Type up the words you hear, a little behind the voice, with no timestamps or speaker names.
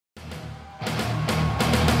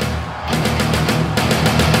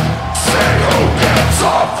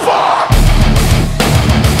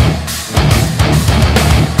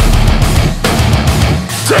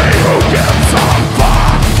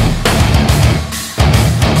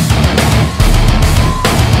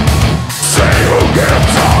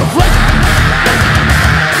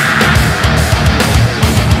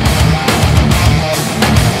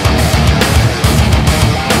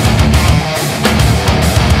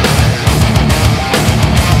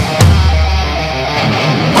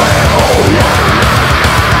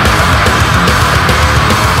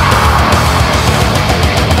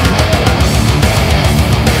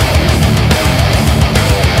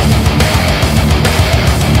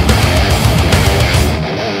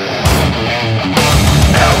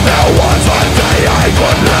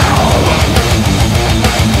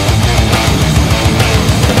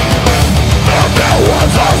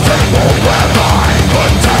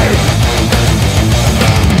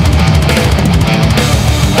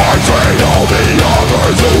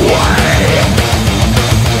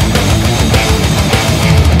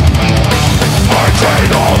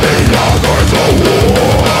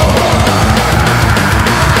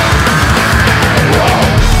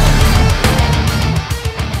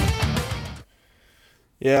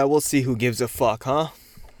Yeah, we'll see who gives a fuck, huh?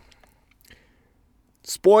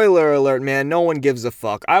 Spoiler alert, man, no one gives a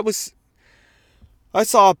fuck. I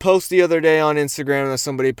saw a post the other day on Instagram that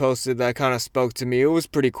somebody posted that kind of spoke to me. It was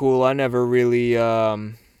pretty cool. I never really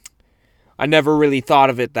thought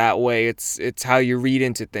of it that way. It's how you read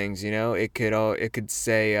into things, you know? It could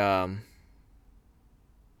say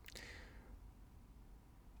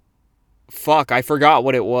fuck, I forgot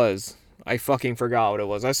what it was. I fucking forgot what it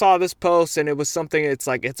was. I saw this post and it was something, it's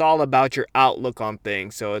like, it's all about your outlook on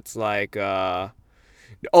things. So it's like,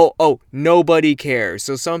 nobody cares.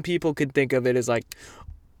 So some people could think of it as like,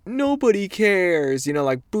 nobody cares, you know,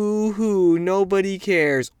 like boo-hoo, nobody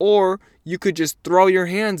cares. Or you could just throw your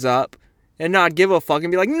hands up and not give a fuck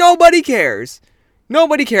and be like, nobody cares.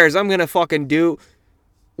 Nobody cares. I'm gonna fucking do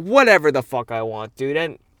whatever the fuck I want, dude.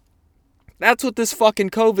 And that's what this fucking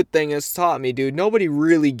COVID thing has taught me, dude. Nobody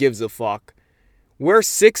really gives a fuck. We're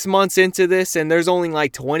 6 months into this, and there's only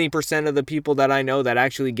like 20% of the people that I know that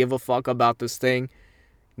actually give a fuck about this thing.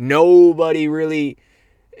 Nobody really...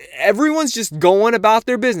 Everyone's just going about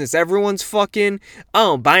their business. Everyone's fucking,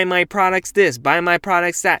 buy my products this, buy my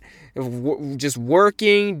products that. Just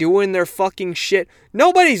working, doing their fucking shit.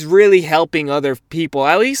 Nobody's really helping other people,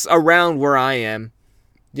 at least around where I am.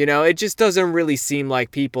 You know, it just doesn't really seem like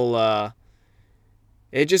people,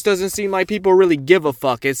 it just doesn't seem like people really give a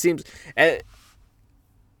fuck. It seems...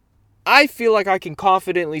 I feel like I can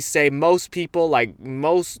confidently say most people, like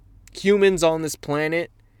most humans on this planet,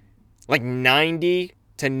 like 90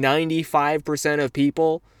 to 95% of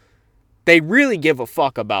people, they really give a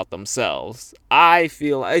fuck about themselves. I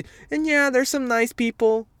feel like... And yeah, there's some nice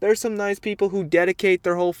people. There's some nice people who dedicate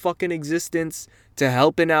their whole fucking existence to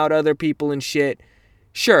helping out other people and shit.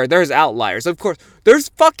 Sure, there's outliers. Of course, there's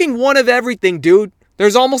fucking one of everything, dude.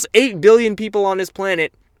 There's almost 8 billion people on this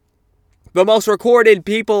planet. The most recorded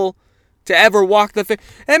people to ever walk the face.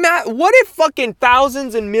 And Matt, what if fucking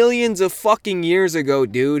thousands and millions of fucking years ago,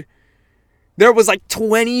 dude, there was like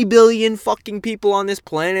 20 billion fucking people on this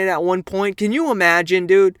planet at one point? Can you imagine,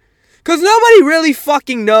 dude? Because nobody really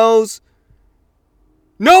fucking knows.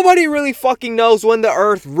 Nobody really fucking knows when the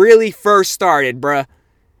Earth really first started, bruh.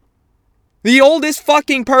 The oldest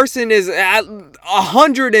fucking person is at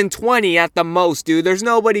 120 at the most, dude. There's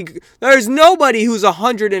nobody who's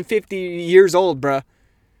 150 years old, bruh.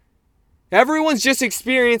 Everyone's just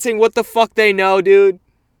experiencing what the fuck they know, dude.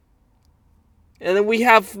 And then we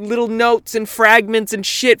have little notes and fragments and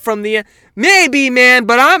shit from the... Maybe, man,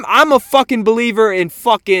 but I'm a fucking believer in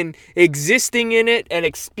fucking existing in it and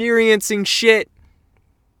experiencing shit.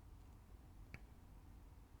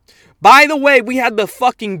 By the way, we had the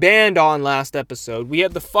fucking band on last episode.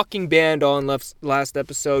 Last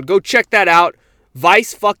episode. Go check that out.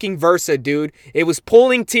 Vice fucking versa, dude. It was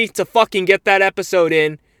pulling teeth to fucking get that episode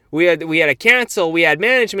in. We had to cancel. We had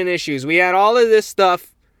management issues. We had all of this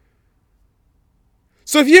stuff.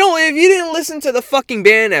 So if you didn't listen to the fucking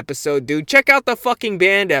band episode, dude, check out the fucking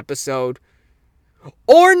band episode.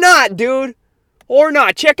 Or not, dude. Or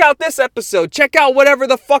not. Check out this episode. Check out whatever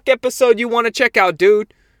the fuck episode you want to check out,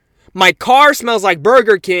 dude. My car smells like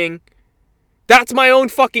Burger King. That's my own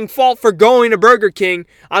fucking fault for going to Burger King.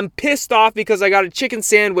 I'm pissed off because I got a chicken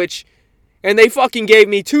sandwich and they fucking gave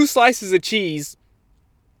me 2 slices of cheese.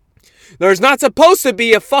 There's not supposed to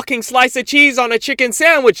be a fucking slice of cheese on a chicken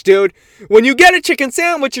sandwich, dude. When you get a chicken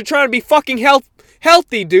sandwich, you're trying to be fucking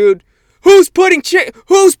healthy, dude. Who's putting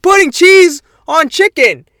cheese on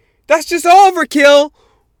chicken? That's just overkill.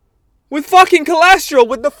 with fucking cholesterol,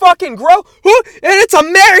 with the fucking and it's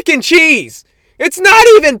American cheese. It's not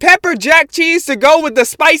even pepper jack cheese to go with the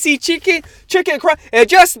spicy chicken crust.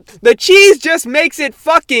 The cheese just makes it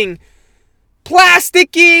fucking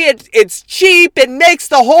plasticky. It's cheap. It makes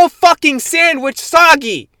the whole fucking sandwich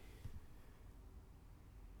soggy.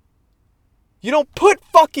 You don't put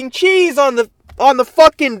fucking cheese on the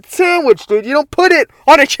fucking sandwich, dude. You don't put it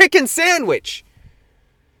on a chicken sandwich.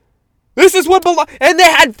 This is what and they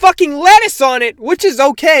had fucking lettuce on it, which is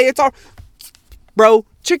okay. It's all, bro.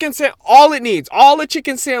 All a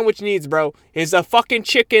chicken sandwich needs, bro, is a fucking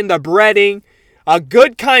chicken, the breading, a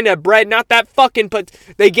good kind of bread, not that fucking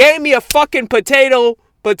they gave me a fucking potato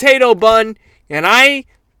bun, and I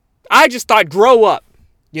just thought, grow up.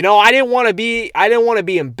 You know, I didn't want to be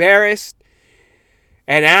embarrassed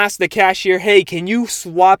and ask the cashier, hey, can you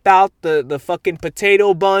swap out the fucking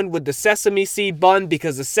potato bun with the sesame seed bun,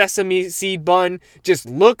 because the sesame seed bun just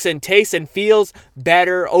looks and tastes and feels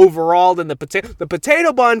better overall than the potato. The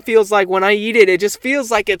potato bun feels like, when I eat it, it just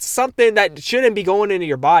feels like it's something that shouldn't be going into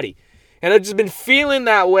your body. And I've just been feeling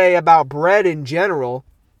that way about bread in general.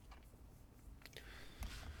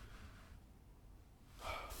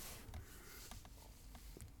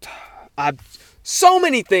 So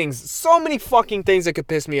many fucking things that could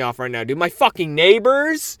piss me off right now, dude. My fucking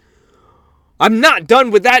neighbors. I'm not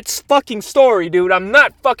done with that fucking story, dude. I'm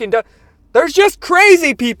not fucking done. There's just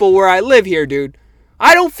crazy people where I live here, dude.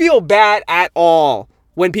 I don't feel bad at all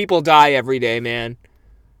when people die every day, man.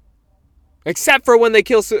 Except for when they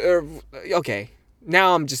kill... okay.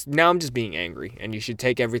 Now I'm just being angry, and you should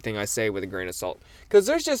take everything I say with a grain of salt. Because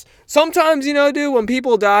there's just, sometimes, you know, dude, when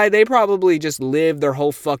people die, they probably just live their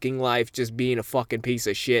whole fucking life just being a fucking piece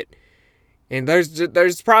of shit. And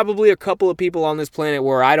there's probably a couple of people on this planet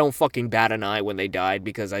where I don't fucking bat an eye when they died,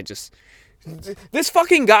 because this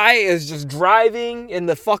fucking guy is just driving in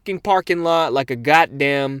the fucking parking lot like a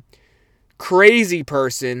goddamn crazy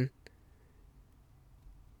person.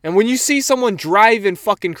 And when you see someone driving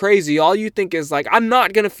fucking crazy, all you think is like, I'm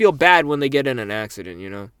not going to feel bad when they get in an accident, you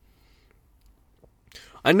know?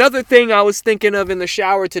 Another thing I was thinking of in the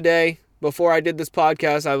shower today, before I did this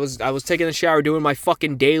podcast, I was taking a shower doing my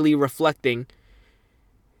fucking daily reflecting.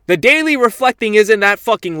 The daily reflecting isn't that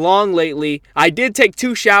fucking long lately. I did take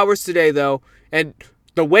 2 showers today, though. And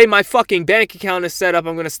the way my fucking bank account is set up,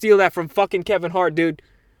 I'm going to steal that from fucking Kevin Hart, dude.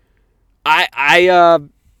 I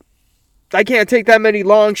can't take that many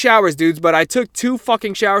long showers, dudes, but I took 2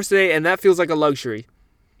 fucking showers today, and that feels like a luxury.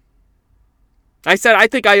 I said I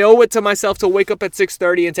think I owe it to myself to wake up at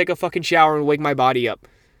 6:30 and take a fucking shower and wake my body up.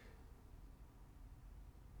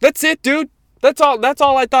 That's it, dude. That's all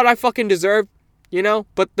I thought I fucking deserved, you know?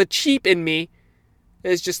 But the cheap in me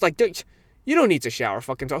is just like, dude, you don't need to shower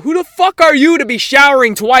fucking twice. Who the fuck are you to be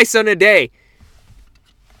showering twice in a day?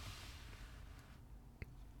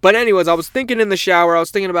 But anyways, I was thinking in the shower, I was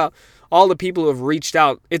thinking about all the people who have reached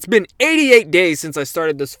out. It's been 88 days since I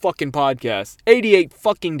started this fucking podcast. 88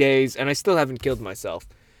 fucking days, and I still haven't killed myself.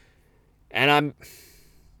 And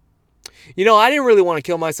you know, I didn't really want to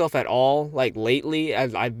kill myself at all, like, lately.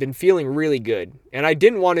 I've been feeling really good. And I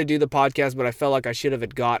didn't want to do the podcast, but I felt like I should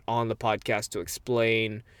have got on the podcast to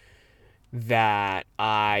explain that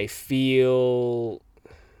I feel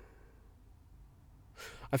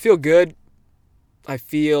good. I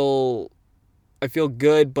feel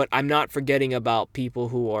good, but I'm not forgetting about people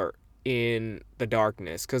who are in the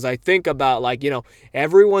darkness. Because I think about, like, you know,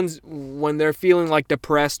 when they're feeling like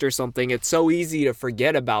depressed or something, it's so easy to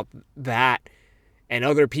forget about that and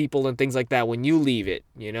other people and things like that when you leave it,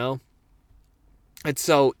 you know? It's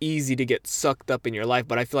so easy to get sucked up in your life,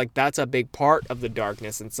 but I feel like that's a big part of the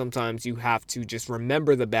darkness, and sometimes you have to just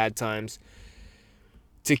remember the bad times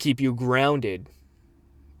to keep you grounded.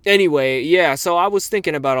 Anyway, yeah, so I was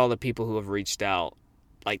thinking about all the people who have reached out,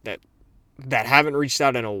 like that haven't reached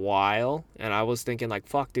out in a while, and I was thinking, like,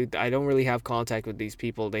 fuck, dude, I don't really have contact with these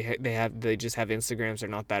people. They just have Instagrams. They're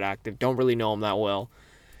not that active. Don't really know them that well.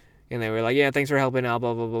 And they were like, yeah, thanks for helping out,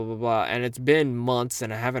 blah, blah, blah, blah, blah. And it's been months,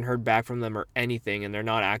 and I haven't heard back from them or anything, and they're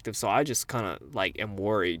not active, so I just kind of, like, am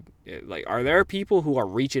worried. Like, are there people who are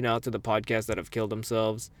reaching out to the podcast that have killed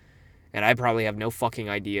themselves? And I probably have no fucking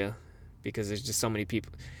idea, because there's just so many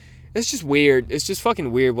people. It's just weird. It's just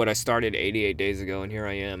fucking weird what I started 88 days ago, and here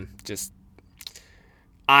I am. Just,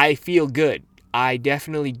 I feel good. I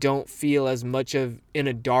definitely don't feel as much in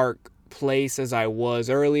a dark place as I was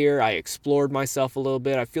earlier. I explored myself a little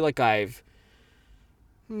bit. I feel like I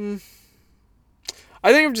think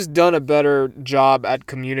I've just done a better job at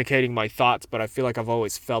communicating my thoughts, but I feel like I've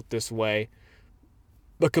always felt this way.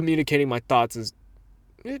 But communicating my thoughts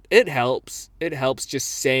it helps. It helps just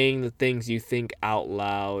saying the things you think out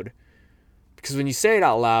loud. Because when you say it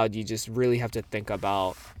out loud, you just really have to think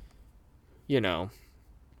about,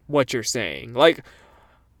 what you're saying. Like,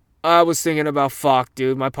 I was thinking about, fuck,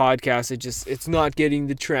 dude, my podcast, it's not getting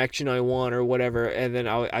the traction I want or whatever. And then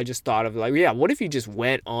I just thought of, like, yeah, what if you just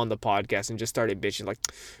went on the podcast and just started bitching, like,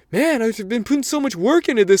 man, I've been putting so much work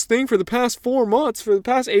into this thing for the past 4 months. For the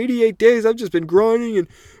past 88 days, I've just been grinding and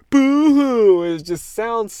boo-hoo. It just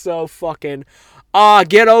sounds so fucking,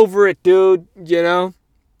 get over it, dude,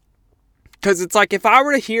 Because it's like, if I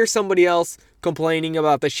were to hear somebody else complaining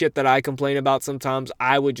about the shit that I complain about sometimes,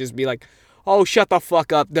 I would just be like, oh, shut the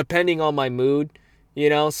fuck up, depending on my mood,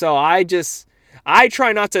 So I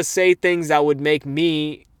try not to say things that would make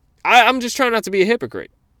me, I'm just trying not to be a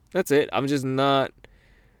hypocrite. That's it. I'm not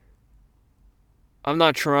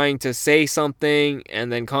trying to say something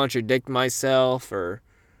and then contradict myself or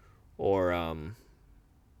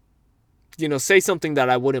say something that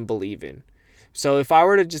I wouldn't believe in. So if I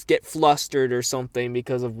were to just get flustered or something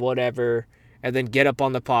because of whatever, and then get up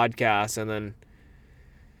on the podcast and then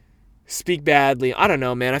speak badly, I don't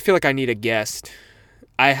know, man. I feel like I need a guest.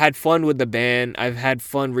 I had fun with the band. I've had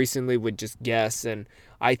fun recently with just guests, and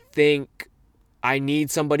I think I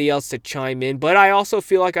need somebody else to chime in. But I also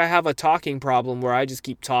feel like I have a talking problem where I just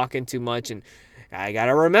keep talking too much, and I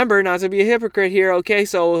gotta remember not to be a hypocrite here, okay?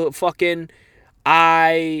 So fucking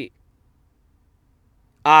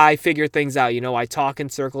I figure things out, I talk in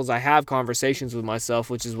circles, I have conversations with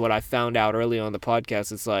myself, which is what I found out early on the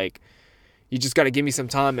podcast. It's like, you just got to give me some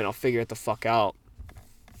time and I'll figure it the fuck out.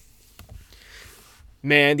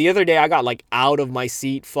 Man, the other day I got like out of my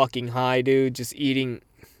seat fucking high, dude, just eating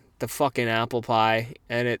the fucking apple pie,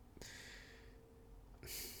 and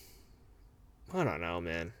I don't know,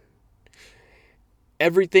 man.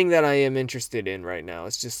 Everything that I am interested in right now,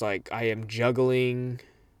 it's just like I am juggling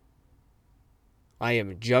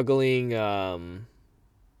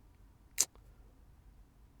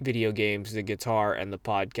video games, the guitar, and the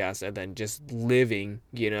podcast, and then just living,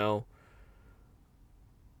 You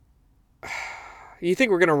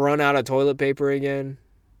think we're gonna run out of toilet paper again?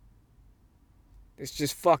 It's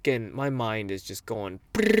just fucking, my mind is just going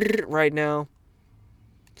right now.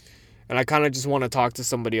 And I kind of just want to talk to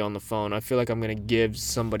somebody on the phone. I feel like I'm gonna give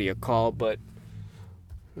somebody a call, but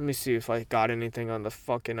let me see if I got anything on the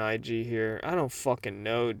fucking IG here. I don't fucking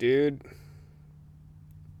know, dude.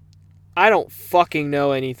 I don't fucking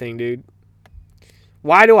know anything, dude.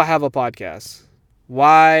 Why do I have a podcast?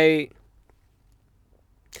 Why?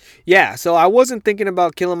 Yeah, so I wasn't thinking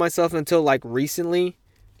about killing myself until like recently,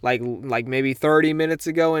 like maybe 30 minutes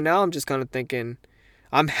ago, and now I'm just kind of thinking,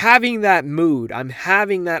 I'm having that mood. I'm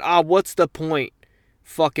having that, what's the point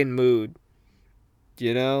fucking mood,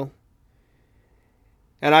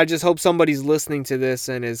 And I just hope somebody's listening to this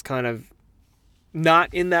and is kind of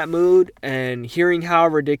not in that mood and hearing how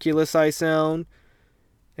ridiculous I sound.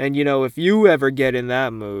 And, if you ever get in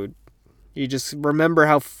that mood, you just remember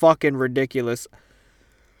how fucking ridiculous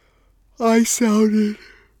I sounded.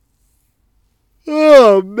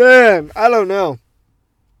 Oh, man. I don't know.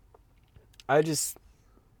 I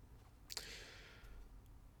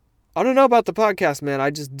don't know about the podcast, man. I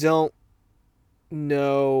just don't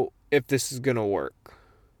know if this is going to work.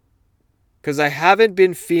 Because I haven't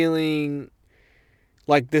been feeling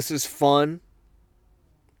like this is fun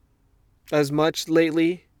as much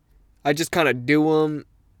lately. I just kind of do them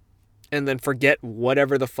and then forget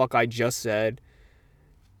whatever the fuck I just said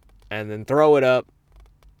and then throw it up.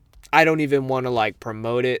 I don't even want to like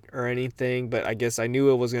promote it or anything, but I guess I knew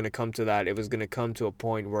it was going to come to that. It was going to come to a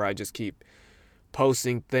point where I just keep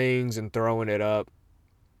posting things and throwing it up.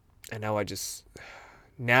 And now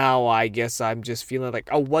I guess I'm just feeling like,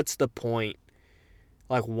 what's the point?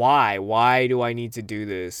 Like, why? Why do I need to do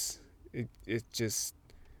this? It just,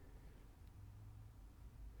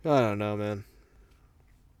 I don't know, man.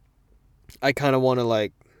 I kind of want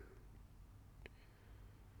to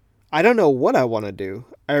I don't know what I want to do.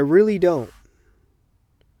 I really don't.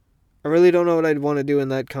 I really don't know what I'd want to do, and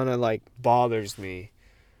that kind of bothers me.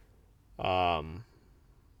 It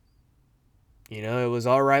was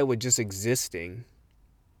alright with just existing.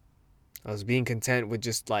 I was being content with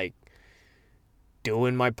just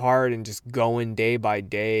doing my part and just going day by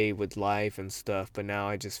day with life and stuff. But now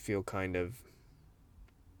I just feel kind of,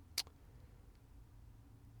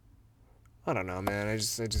 I don't know, man. I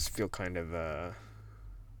just feel kind of,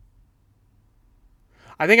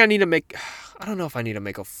 I think I need to I don't know if I need to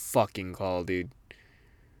make a fucking call, dude.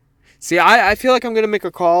 See, I feel like I'm going to make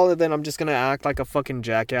a call and then I'm just going to act like a fucking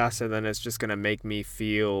jackass and then it's just going to make me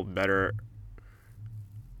feel better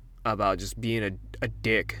about just being a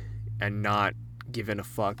dick and not giving a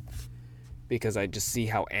fuck, because I just see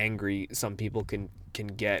how angry some people can can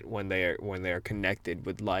get when they're connected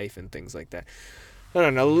with life and things like that. I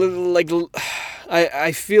don't know, like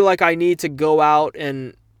I feel like I need to go out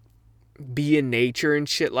and be in nature and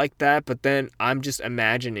shit like that, but then I'm just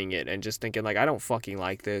imagining it and just thinking like I don't fucking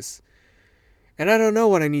like this. And I don't know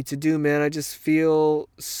what I need to do, man. I just feel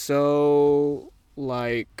so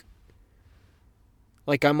like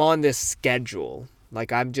I'm on this schedule.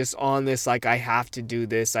 Like I'm just on this like I have to do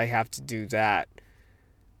this, I have to do that.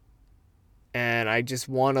 And I just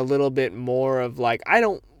want a little bit more of like, I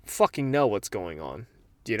don't fucking know what's going on.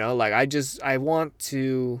 You know, like I want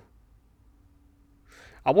to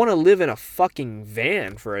live in a fucking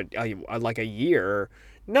van for like a year.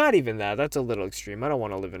 Not even that. That's a little extreme. I don't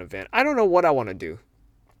want to live in a van. I don't know what I want to do.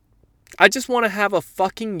 I just want to have a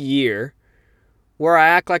fucking year where I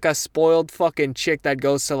act like a spoiled fucking chick that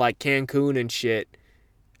goes to like Cancun and shit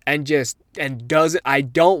I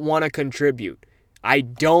don't want to contribute. I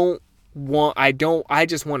just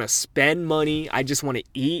want to spend money. I just want to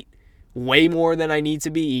eat way more than I need to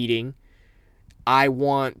be eating. I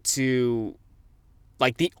want to,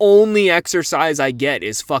 like, the only exercise I get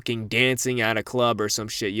is fucking dancing at a club or some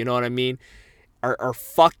shit, you know what I mean? Or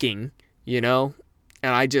fucking, you know?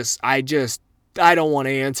 And I don't want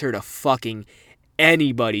to answer to fucking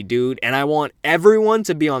anybody, dude. And I want everyone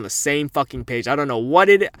to be on the same fucking page. I don't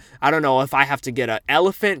know if I have to get an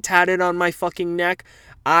elephant tatted on my fucking neck.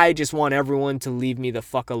 I just want everyone to leave me the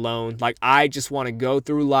fuck alone. Like, I just want to go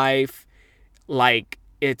through life like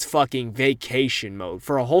it's fucking vacation mode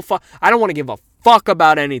for a whole I don't want to give a fuck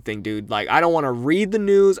about anything, dude. Like, I don't want to read the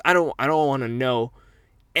news. I don't want to know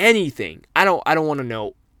anything. I don't want to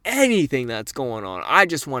know anything that's going on. I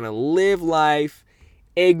just want to live life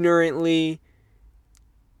ignorantly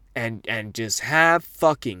and just have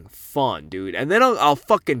fucking fun, dude. And then I'll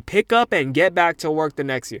fucking pick up and get back to work the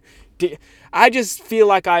next year. I just feel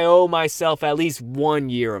like I owe myself at least 1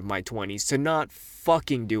 year of my 20s to not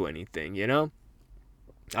fucking do anything, you know?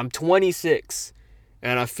 I'm 26,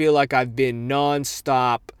 and I feel like I've been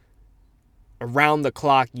non-stop, around the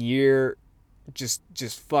clock year, just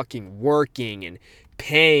fucking working and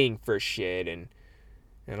paying for shit and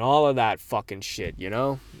all of that fucking shit, you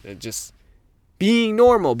know? Just being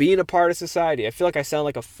normal, being a part of society. I feel like I sound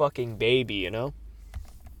like a fucking baby, you know?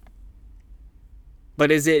 But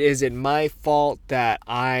is it my fault that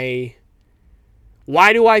why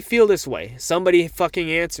do I feel this way? Somebody fucking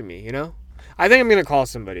answer me, you know? I think I'm gonna call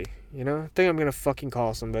somebody, you know? I think I'm gonna fucking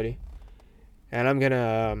call somebody. And I'm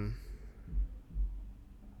gonna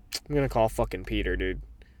call fucking Peter, dude.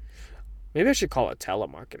 Maybe I should call a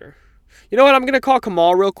telemarketer. You know what? I'm gonna call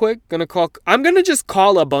Kamal real quick. I'm gonna just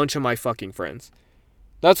call a bunch of my fucking friends.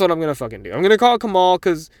 That's what I'm gonna fucking do. I'm gonna call Kamal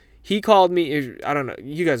because he called me. I don't know.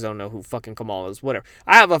 You guys don't know who fucking Kamal is. Whatever.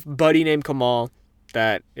 I have a buddy named Kamal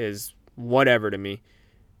that is whatever to me.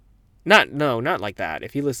 Not like that.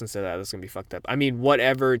 If he listens to that, that's gonna be fucked up. I mean,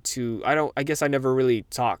 whatever to. I guess I never really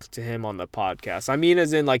talked to him on the podcast. I mean,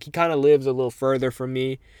 as in, like, he kind of lives a little further from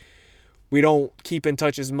me. We don't keep in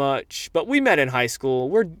touch as much, but we met in high school.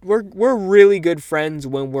 We're really good friends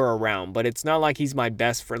when we're around, but it's not like he's my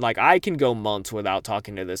best friend. Like, I can go months without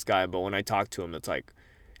talking to this guy, but when I talk to him, it's like,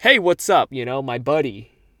 hey, what's up? You know, my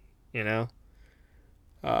buddy, you know?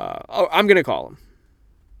 I'm going to call him.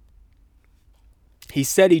 He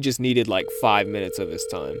said he just needed like 5 minutes of his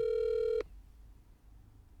time.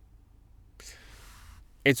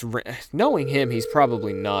 Knowing him, he's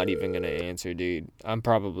probably not even going to answer, dude. I'm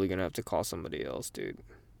probably going to have to call somebody else, dude.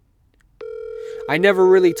 I never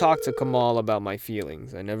really talked to Kamal about my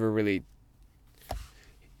feelings.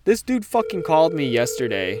 This dude fucking called me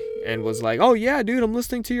yesterday and was like, oh yeah, dude, I'm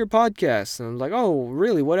listening to your podcast. And I'm like, oh,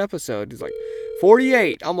 really? What episode? He's like,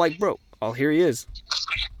 48. I'm like, bro. Oh, here he is.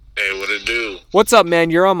 Hey, what it do? What's up,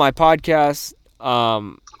 man? You're on my podcast.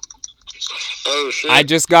 Oh, shit. I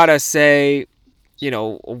just gotta say, you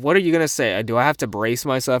know, what are you gonna say? Do I have to brace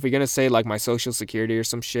myself? Are you gonna say, like, my social security or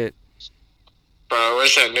some shit? Bro, I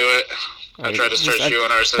wish I knew it. I tried to search you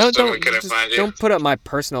on our system. We couldn't find you. Don't put up my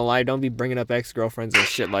personal life. Don't be bringing up ex-girlfriends and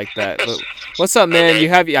shit like that. But what's up, man?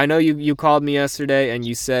 Okay. I know you called me yesterday and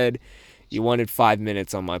you said you wanted 5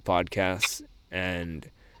 minutes on my podcast. And,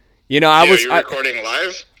 you know, Are you recording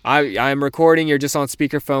live? I'm recording. You're just on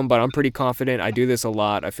speakerphone, but I'm pretty confident. I do this a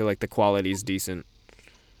lot. I feel like the quality is decent.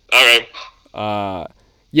 All right.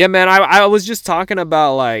 Yeah, man, I was just talking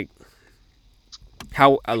about, like,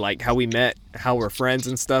 how we met, how we're friends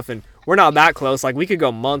and stuff, and we're not that close. Like, we could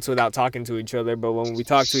go months without talking to each other, but when we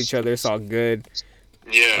talk to each other, it's all good.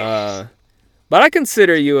 Yeah. But I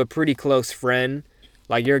consider you a pretty close friend.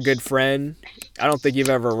 Like, you're a good friend. I don't think you've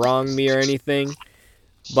ever wronged me or anything.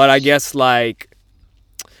 But I guess, like,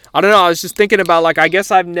 I don't know. I was just thinking about, like, I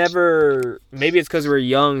guess I've never, maybe it's because we're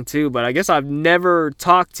young too, but I guess I've never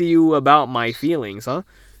talked to you about my feelings, huh?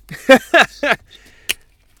 I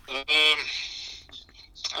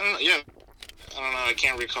don't know. Yeah, I don't know. I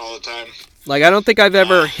can't recall the time. Like, I don't think I've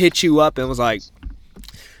ever hit you up and was like,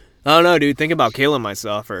 I don't know, dude, thinking about killing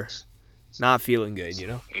myself or not feeling good, you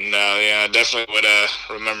know? No, yeah, I definitely would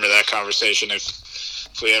remember that conversation if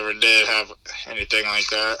we ever did have anything like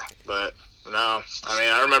that. But no, I mean,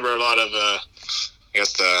 I remember a lot of, I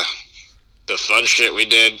guess the fun shit we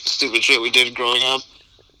did, stupid shit we did growing up.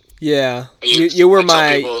 Yeah, you were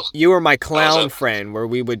my clown friend where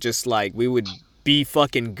we would just like we would be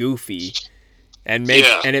fucking goofy, and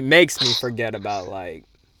it makes me forget about like,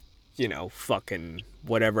 you know, fucking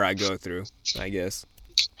whatever I go through, I guess.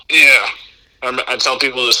 Yeah, I tell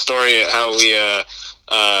people the story how we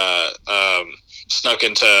snuck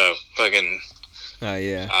into fucking. Oh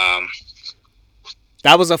yeah.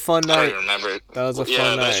 That was a fun night. I don't remember it. That was a fun night.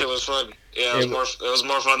 Yeah, that shit was fun. Yeah, it was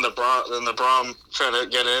more fun than the prom trying to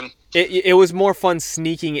get in. It was more fun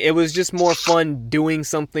sneaking. It was just more fun doing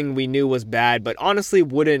something we knew was bad, but honestly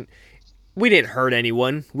we didn't hurt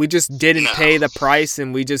anyone. We just didn't pay the price,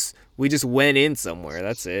 and we just went in somewhere.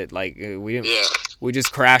 That's it. Like we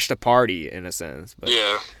just crashed a party in a sense. But,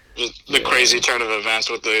 the crazy turn of events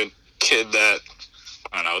with the kid that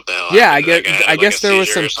I don't know what the hell. Yeah, I guess there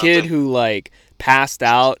was some kid who like passed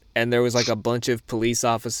out, and there was like a bunch of police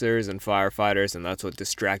officers and firefighters, and that's what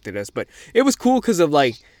distracted us. But it was cool because of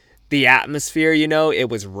like the atmosphere, you know. It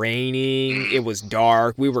was raining, it was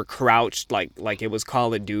dark, we were crouched like it was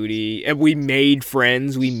Call of Duty, and we made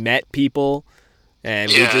friends, we met people, and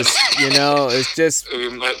we just, you know, it's just we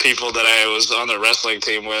met people that I was on the wrestling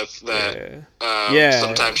team with that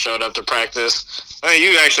sometimes showed up to practice. I mean,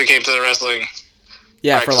 you actually came to the wrestling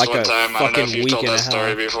for like a time. fucking I don't know if you week told and a that half.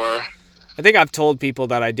 story before. I think I've told people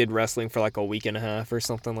that I did wrestling for like a week and a half or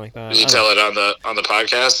something like that. Did you tell it on the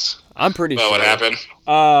podcast? I'm pretty sure. What happened?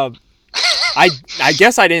 I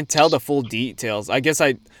guess I didn't tell the full details. I guess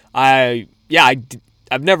I've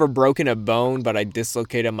never broken a bone, but I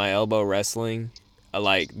dislocated my elbow wrestling.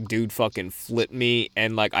 Like, dude fucking flipped me,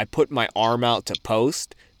 and like I put my arm out to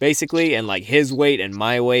post basically, and like his weight and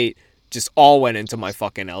my weight just all went into my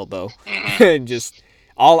fucking elbow. And just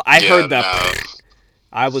I heard that.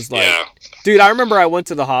 I was like, dude, I remember I went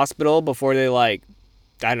to the hospital before they like,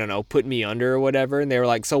 I don't know, put me under or whatever, and they were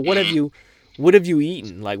like, so what have you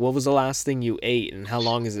eaten? Like, what was the last thing you ate, and how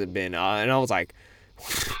long has it been? And I was like,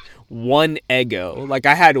 one Eggo. Like,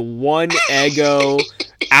 I had one Eggo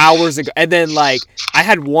hours ago, and then like I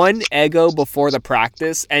had one Eggo before the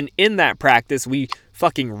practice, and in that practice we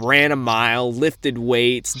fucking ran a mile, lifted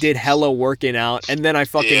weights, did hella working out, and then I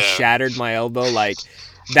fucking shattered my elbow. Like,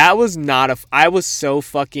 that was not I was so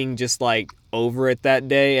fucking just like over it that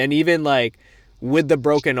day. And even like with the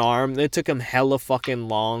broken arm, it took them hella fucking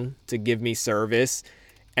long to give me service,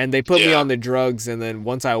 and they put me on the drugs, and then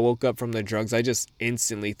once I woke up from the drugs, I just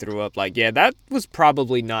instantly threw up. Like, yeah, that was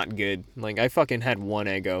probably not good. Like, I fucking had one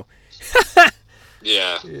Eggo. Threw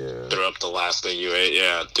up the last thing you ate.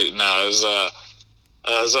 Yeah, dude, no, it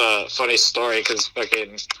was a funny story, because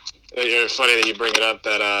fucking, it's funny that you bring it up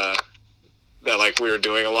that like we were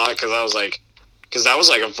doing a lot, because that was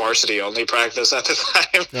like a varsity only practice at the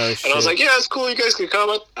time. And I was like, yeah, it's cool, you guys can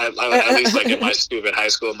come. At least like in my stupid high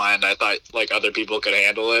school mind, I thought like other people could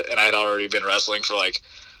handle it, and I'd already been wrestling for like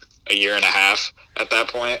a year and a half at that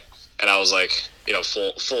point, and I was like, you know,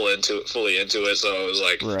 fully into it. So it was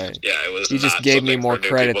like, it was. You just gave me more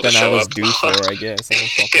credit than I was due for, I guess. I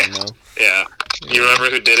don't fucking know. Yeah. You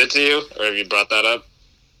remember who did it to you, or have you brought that up?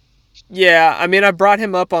 Yeah, I mean, I brought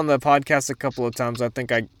him up on the podcast a couple of times. I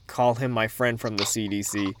think I call him my friend from the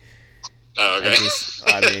CDC. Oh, okay.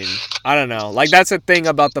 I mean, I don't know. Like, that's the thing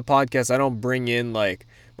about the podcast. I don't bring in, like,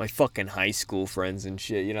 my fucking high school friends and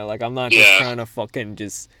shit, you know? Like, I'm not just trying to fucking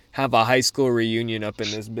just have a high school reunion up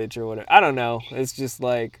in this bitch or whatever. I don't know. It's just,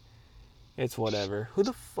 like, it's whatever. Who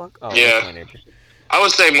the fuck? Oh, that's my neighbor. I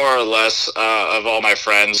would say more or less of all my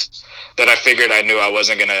friends that I figured I knew I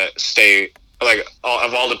wasn't going to stay... Like,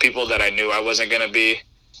 of all the people that I knew I wasn't going to be,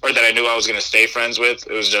 or that I knew I was going to stay friends with,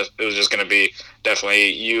 it was just going to be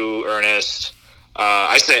definitely you, Ernest.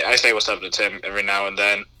 I say what's up to Tim every now and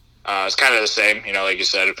then. It's kind of the same, you know, like you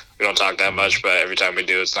said, we don't talk that much, but every time we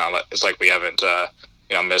do, it's like we haven't,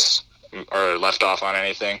 missed or left off on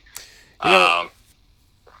anything. You know,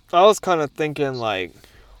 I was kind of thinking, like,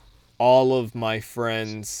 all of my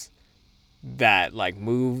friends that, like,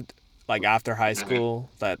 moved, like, after high school,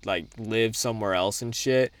 that, like, live somewhere else and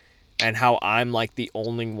shit, and how I'm, like, the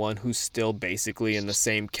only one who's still basically in the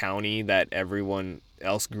same county that everyone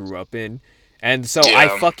else grew up in. And so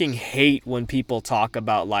I fucking hate when people talk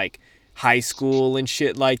about like high school and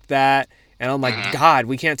shit like that. And I'm like, God,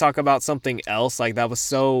 we can't talk about something else. Like, that was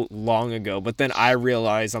so long ago. But then I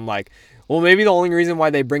realize, I'm like, well, maybe the only reason why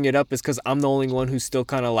they bring it up is because I'm the only one who still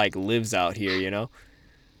kind of like lives out here, you know?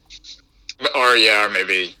 Or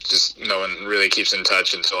maybe just no one really keeps in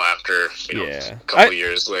touch until after, a couple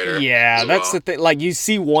years later. Yeah, that's the thing. Like, you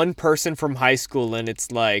see one person from high school and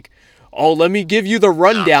it's like, oh, let me give you the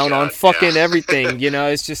rundown on fucking everything. You know,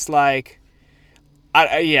 it's just like,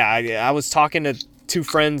 I was talking to two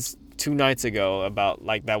friends 2 nights ago about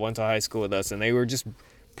like that went to high school with us, and they were just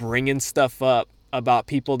bringing stuff up about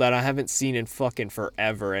people that I haven't seen in fucking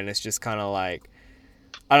forever, and it's just kind of like,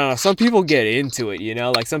 I don't know, some people get into it, you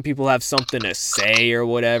know, like some people have something to say or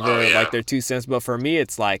whatever, like their 2 cents, but for me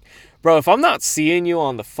it's like, bro, if I'm not seeing you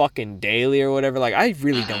on the fucking daily or whatever, like I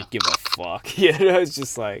really don't give a fuck, you know, it's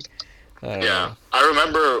just like, I don't know. I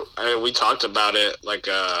remember we talked about it like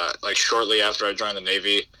shortly after I joined the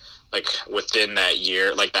Navy, like within that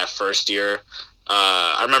year, like that first year.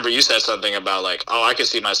 I remember you said something about like, oh, I could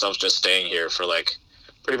see myself just staying here for like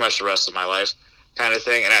pretty much the rest of my life, kind of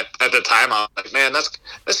thing. And at the time, I was like, man, that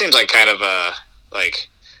seems like kind of like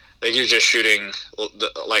you're just shooting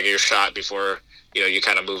like your shot before you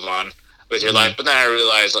kind of move on with your life. But then I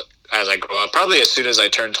realized as I grow up, probably as soon as I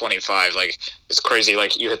turned 25, like it's crazy,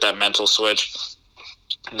 like you hit that mental switch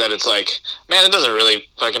that it's like, man, it doesn't really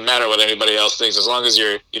fucking matter what anybody else thinks as long as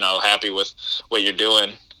you're happy with what you're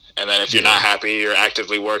doing. And then if you're not happy, you're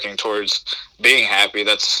actively working towards being happy.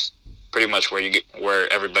 That's pretty much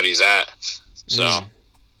where everybody's at. So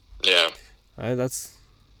that's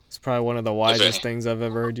probably one of the wisest things I've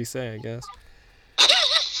ever heard you say, I guess.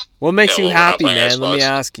 What makes you happy, man? Let me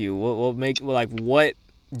ask you. What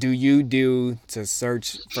do you do to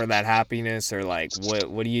search for that happiness, or like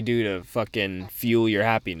what do you do to fucking fuel your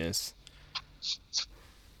happiness?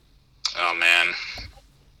 Oh man,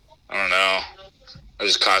 I don't know. I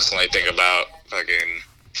just constantly think about fucking,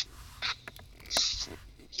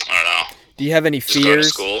 I don't know. Do you have any fears? Going to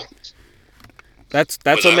school. That's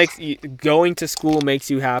what makes you, going to school makes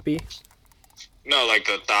you happy? No, like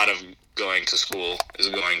the thought of going to school is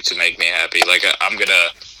going to make me happy. Like I'm gonna,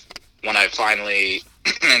 when I finally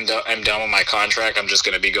am done with my contract, I'm just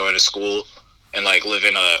gonna be going to school and like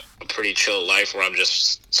living a pretty chill life where I'm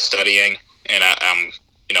just studying and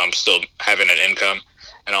I'm still having an income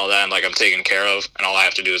and all that, and like I'm taken care of, and all I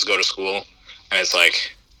have to do is go to school, and it's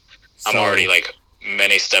like I'm already like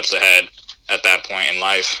many steps ahead at that point in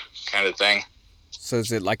life, kind of thing. So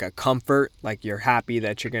is it like a comfort? Like you're happy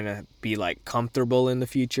that you're gonna be like comfortable in the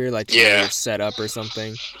future, like you're set up or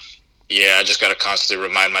something? Yeah, I just gotta constantly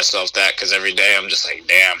remind myself that, because every day I'm just like,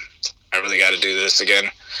 damn, I really got to do this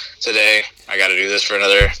again today. I got to do this for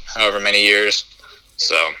another however many years.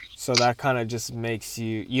 So that kind of just makes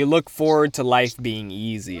you look forward to life being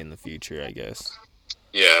easy in the future, I guess.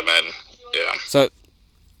 Yeah, man. Yeah. So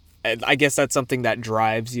I guess that's something that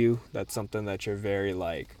drives you. That's something that you're very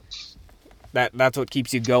like, that's what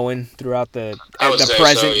keeps you going throughout the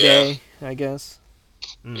present day, I guess.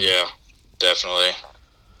 Yeah, definitely.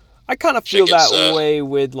 I kind of feel that way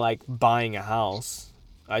with like buying a house.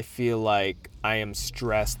 I feel like I am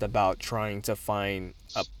stressed about trying to find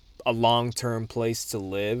a long-term place to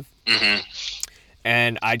live. Mm-hmm.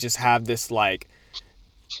 And I just have this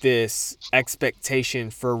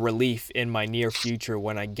expectation for relief in my near future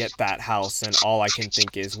when I get that house, and all I can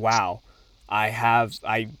think is, wow, I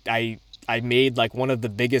made like one of the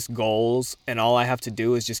biggest goals, and all I have to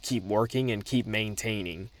do is just keep working and keep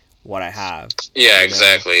maintaining what I have. Yeah,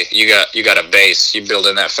 exactly. You got a base. You build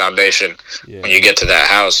in that foundation when you get to that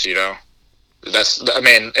house, That's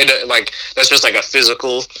just like a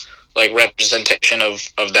physical like representation of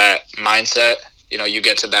that mindset. You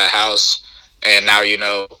get to that house, and now you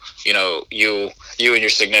and your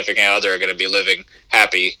significant other are going to be living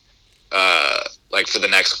happy like for the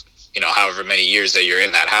next however many years that you're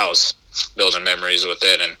in that house, building memories with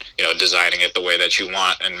it, and designing it the way that you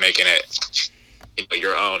want and making it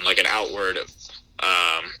your own, like an outward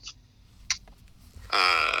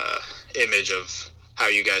image of how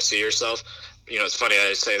you guys see yourself. It's funny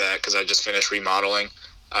I say that because I just finished remodeling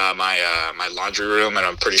my laundry room, and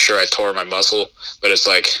I'm pretty sure I tore my muscle, but it's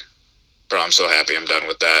like, bro, I'm so happy I'm done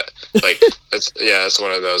with that. Like, it's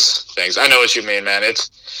one of those things. I know what you mean, man. It's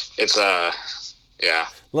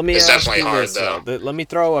Let me it's ask definitely you hard, this, though. Let me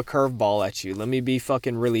throw a curveball at you. Let me be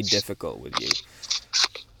fucking really difficult with you.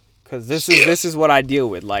 Because this is what I deal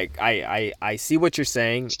with. Like, I see what you're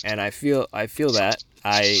saying, and I feel that.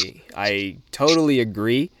 I totally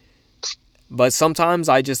agree. But sometimes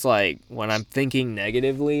I just, like, when I'm thinking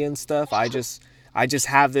negatively and stuff, I I just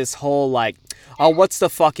have this whole like, oh, what's the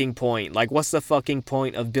fucking point? Like, what's the fucking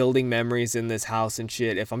point of building memories in this house and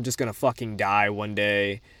shit if I'm just gonna fucking die one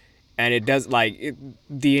day? And it does, like,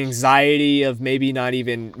 the anxiety of maybe not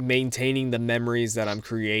even maintaining the memories that I'm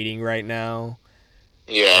creating right now.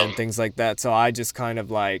 Yeah. And things like that. So I just kind of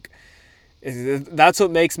like, that's what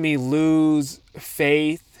makes me lose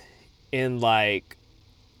faith in like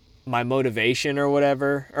my motivation or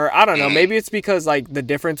whatever. Or I don't know, maybe it's because like the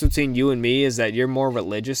difference between you and me is that you're more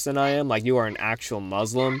religious than I am. Like, you are an actual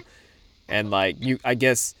Muslim, and like I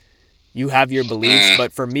guess you have your beliefs,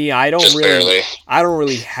 but for me, I don't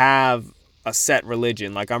really have a set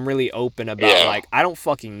religion. Like, I'm really open about like, I don't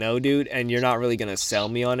fucking know, dude, and you're not really gonna sell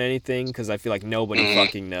me on anything because I feel like nobody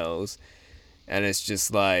fucking knows. And it's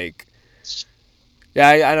just like, yeah,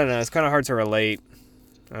 I don't know, it's kind of hard to relate.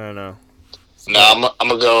 I don't know. No, I'm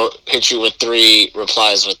gonna go hit you with 3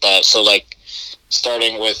 replies with that. So like,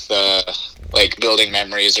 starting with like building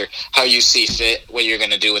memories or how you see fit, what you're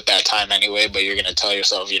gonna do with that time anyway, but you're gonna tell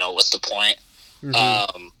yourself, you know, what's the point?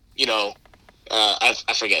 You know,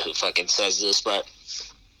 I forget who fucking says this, but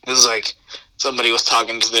it was like somebody was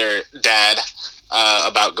talking to their dad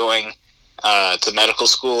about going to medical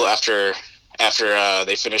school after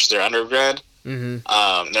they finished their undergrad.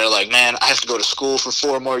 They're like, man, I have to go to school for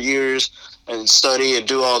 4 more years and study and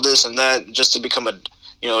do all this and that just to become a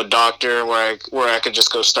doctor where I could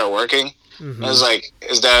just go start working. And it's like,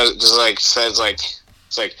 his dad just like says like,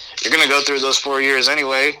 it's like, you're gonna go through those 4 years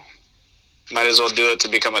anyway, might as well do it to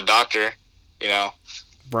become a doctor, you know.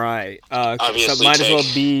 Right. So might as well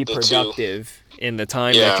be productive in the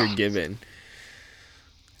time that you're given.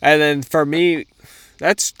 And then for me,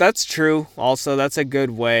 that's true. Also, that's a good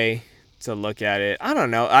way to look at it. I don't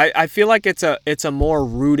know. I feel like it's a more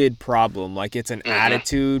rooted problem. Like, it's an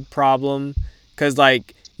attitude problem. Because,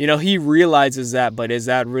 like, you know, he realizes that, but is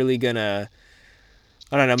that really gonna...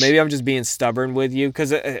 I don't know. Maybe I'm just being stubborn with you.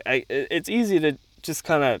 Because it's easy to just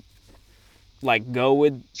kind of, like, go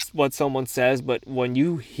with what someone says. But when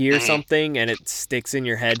you hear something and it sticks in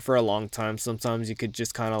your head for a long time, sometimes you could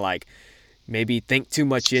just kind of, like, maybe think too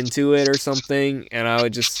much into it or something. And I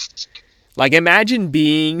would just... Like, imagine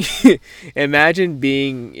being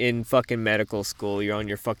in fucking medical school. You're on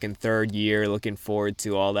your fucking 3rd year, looking forward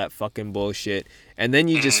to all that fucking bullshit. And then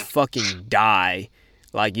you just fucking die.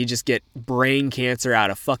 Like, you just get brain cancer out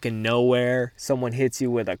of fucking nowhere. Someone hits you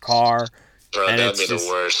with a car. Bro, and that'd be the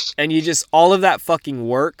worst. And you just, all of that fucking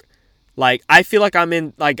work. Like, I feel like I'm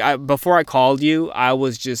in, like, before I called you, I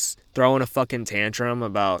was just throwing a fucking tantrum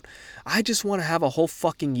about, I just want to have a whole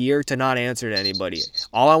fucking year to not answer to anybody.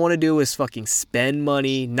 All I want to do is fucking spend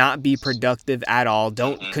money, not be productive at all,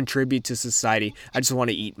 don't contribute to society. I just want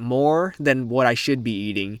to eat more than what I should be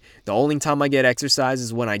eating. The only time I get exercise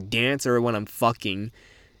is when I dance or when I'm fucking.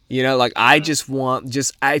 You know, like, I just want,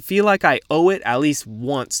 I feel like I owe it at least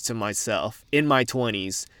once to myself in my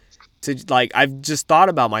 20s. To, like, I've just thought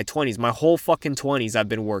about my 20s. My whole fucking 20s I've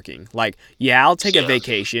been working. Like, yeah, I'll take a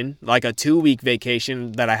vacation, like a 2-week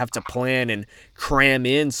vacation that I have to plan and cram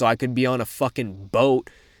in so I could be on a fucking boat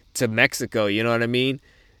to Mexico, you know what I mean?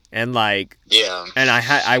 And like, and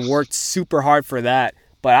I worked super hard for that.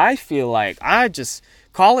 But I feel like I just,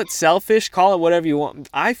 call it selfish, call it whatever you want.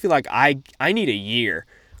 I feel like I need a year.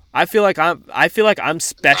 I feel like I'm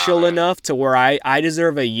special enough to where I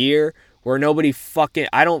deserve a year where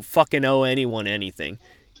I don't fucking owe anyone anything,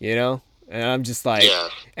 you know? And I'm just like,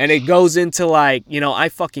 and it goes into like, you know, I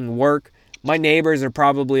fucking work. My neighbors are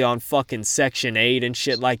probably on fucking Section 8 and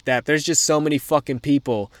shit like that. There's just so many fucking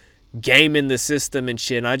people gaming the system and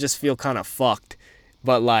shit, and I just feel kind of fucked.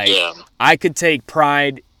 But like, I could take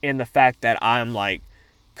pride in the fact that I'm like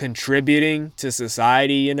contributing to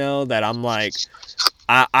society, you know, that I'm like,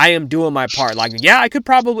 I am doing my part. Like, yeah, I could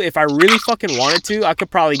probably, if I really fucking wanted to, I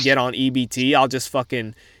could probably get on EBT. I'll just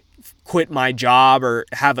fucking quit my job or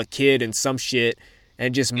have a kid and some shit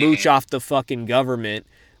and just mooch off the fucking government.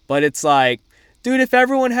 But it's like, dude, if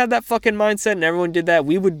everyone had that fucking mindset and everyone did that,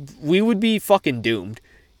 we would be fucking doomed,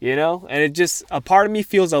 you know? And it just, a part of me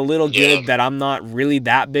feels a little good that I'm not really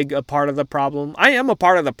that big a part of the problem. I am a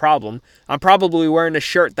part of the problem. I'm probably wearing a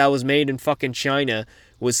shirt that was made in fucking China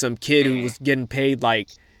with some kid who was getting paid like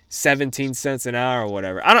 17 cents an hour or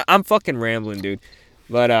whatever. I'm fucking rambling, dude.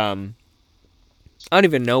 But I don't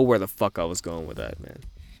even know where the fuck I was going with that, man.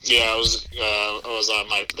 Yeah, that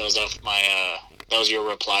was your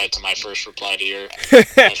reply to my first reply to your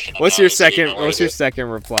question. What's your second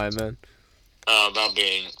reply, man? About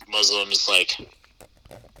being Muslim is like,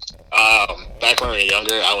 back when we were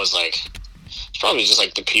younger, I was like, it's probably just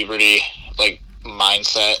like the puberty like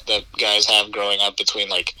mindset that guys have growing up between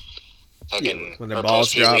like fucking when their or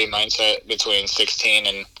balls post puberty drop. mindset between 16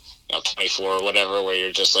 and 24 or whatever, where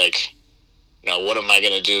you're just like, what am I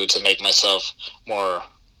gonna do to make myself more,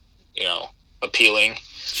 appealing?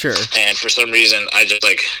 Sure. And for some reason, I just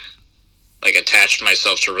like attached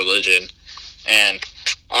myself to religion, and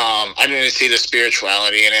I didn't see the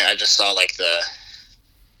spirituality in it. I just saw like the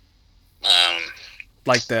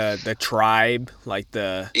tribe, like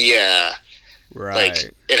the yeah. right.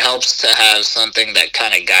 Like, it helps to have something that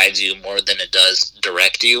kind of guides you more than it does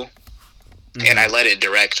direct you. Mm-hmm. And I let it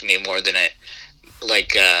direct me more than it,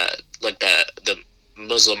 like the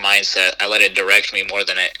Muslim mindset, I let it direct me more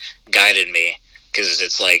than it guided me. Because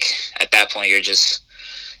it's like, at that point, you're just,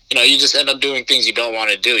 you just end up doing things you don't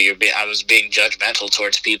want to do. I was being judgmental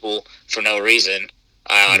towards people for no reason.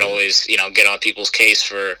 I'd always, get on people's case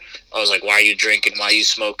for, I was like, why are you drinking? Why are you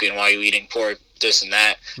smoking? Why are you eating pork? This and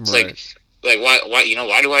that. It's right. Like why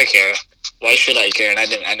why do I care? Why should I care? And I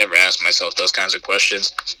never asked myself those kinds of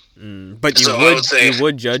questions. But you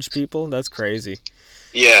would judge people? That's crazy.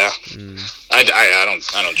 Yeah. I don't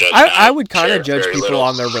judge. I would kind of judge people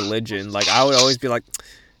on their religion. Like, I would always be like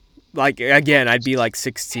again, I'd be like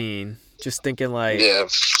 16, just thinking like, yeah.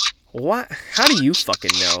 What? How do you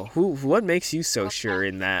fucking know? What makes you so sure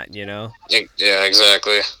in that? Yeah,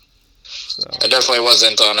 exactly. So. I definitely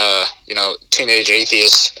wasn't on a teenage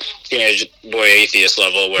boy atheist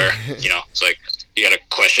level where it's like you got to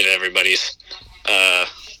question everybody's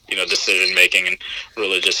decision making and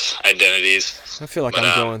religious identities. I feel like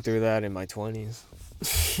I'm going through that in my 20s.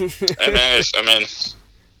 I mean,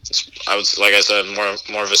 I was, like I said,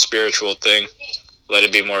 more of a spiritual thing. Let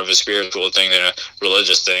it be more of a spiritual thing than a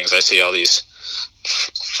religious thing. I see all these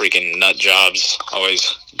freaking nut jobs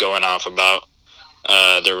always going off about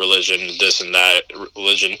their religion, this and that.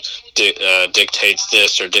 Religion dictates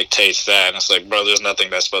this or dictates that. And it's like, bro, there's nothing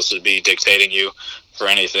that's supposed to be dictating you for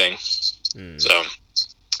anything. So,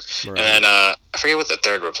 right. And then I forget what the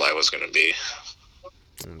third reply was going to be.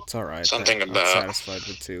 It's all right. Something about satisfied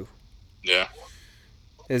with 2. Yeah.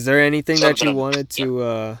 Is there anything that you wanted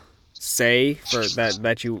to say for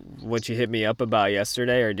what you hit me up about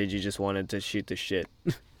yesterday, or did you just wanted to shoot the shit?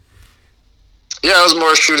 Yeah, I was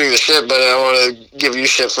more shooting the shit, but I want to give you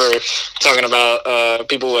shit for talking about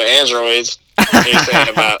people with androids. You're saying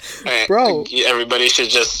about bro, everybody should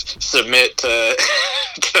just submit to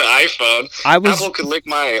iPhone. Apple could lick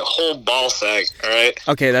my whole ball sack. All right.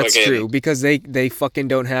 Okay, that's true, because they fucking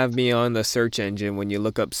don't have me on the search engine when you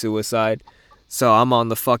look up suicide. So I'm on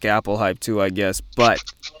the fuck Apple hype too, I guess. But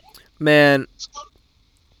man,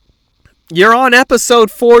 you're on episode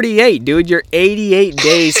 48, dude. You're 88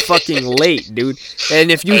 days fucking late, dude. And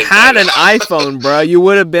if you had an iPhone, bro, you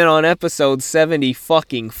would have been on episode 70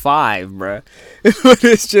 fucking 5, bro.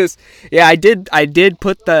 It's just, yeah, I did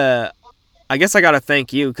put I guess I gotta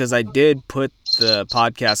thank you, because I did put the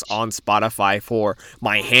podcast on Spotify for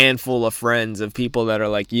my handful of friends of people that are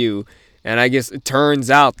like you. And I guess it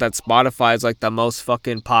turns out that Spotify is like the most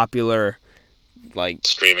fucking popular, like,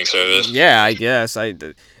 streaming service. Yeah, I guess.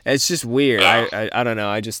 It's just weird. Yeah. I don't know.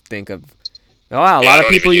 I just think of, a lot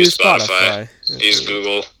of people use Spotify. Use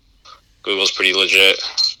Google. Google's pretty legit.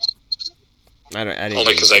 I didn't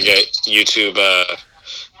only because I get YouTube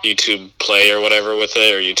Play or whatever with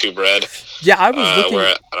it, or YouTube Red. Yeah, I was looking.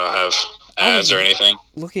 Where I don't have ads or anything.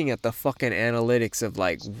 Looking at the fucking analytics of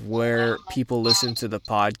like where people listen to the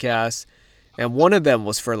podcast, and one of them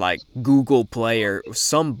was for like Google Play or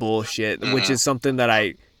some bullshit, which is something that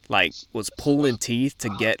I like was pulling teeth to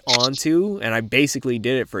get onto, and I basically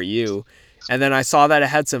did it for you. And then I saw that it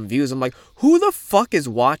had some views. I'm like, who the fuck is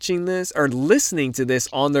watching this or listening to this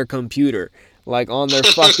on their computer? Like on their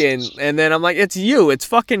fucking, and then I'm like, it's you. It's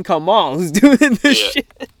fucking Kamal who's doing this shit.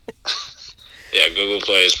 Yeah, Google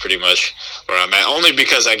Play is pretty much where I'm at. Only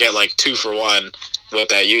because I get like 2 for 1 with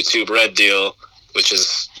that YouTube Red deal, which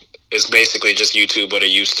is basically just YouTube what it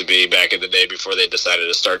used to be back in the day before they decided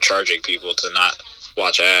to start charging people to not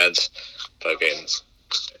watch ads. Fucking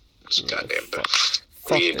goddamn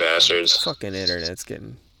weed bastards. Fucking internet's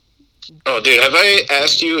getting. Oh, dude, have I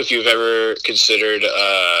asked you if you've ever considered,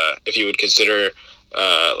 if you would consider,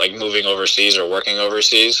 like moving overseas or working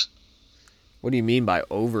overseas? What do you mean by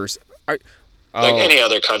overseas? Like any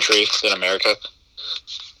other country than America?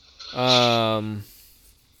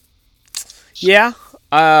 Yeah.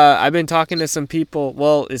 I've been talking to some people.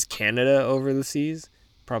 Well, is Canada over the seas?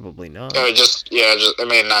 Probably not. I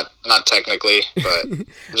mean, not technically, but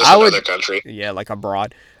just another country. Yeah, like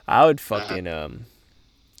abroad. I would fucking,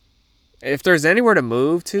 if there's anywhere to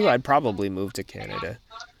move to, I'd probably move to Canada,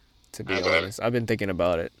 to be honest. I've been thinking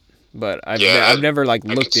about it, but I've never like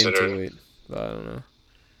looked into it. But I don't know.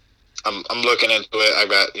 I'm looking into it. I've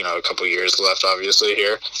got a couple years left, obviously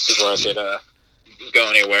here before I could go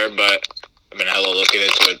anywhere. But I've been hella looking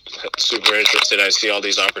into it. Super interested. I see all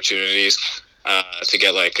these opportunities to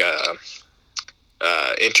get like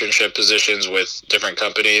internship positions with different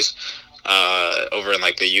companies over in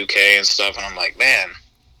like the UK and stuff. And I'm like, man,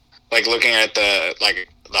 like looking at the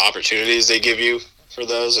opportunities they give you for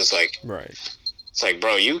those, it's like, Right. it's like,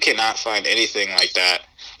 bro, you cannot find anything like that.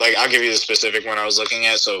 Like, I'll give you the specific one I was looking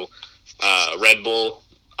at. So, Red Bull,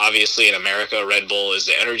 obviously in America, Red Bull is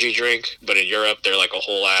the energy drink, but in Europe, they're like a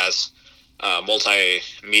whole ass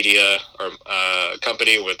multimedia or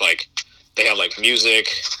company with like, they have like music,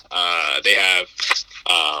 they have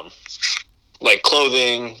like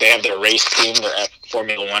clothing, they have their race team, their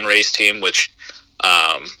Formula One race team, which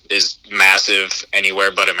is massive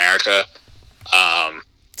anywhere but America.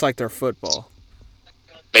 It's like their football.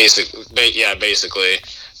 Basically.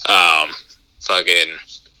 Fucking,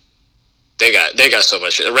 they got so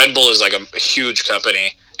much. Red Bull is like a huge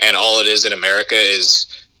company, and all it is in America is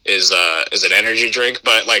an energy drink.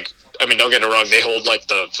 But like, I mean, don't get me wrong, they hold like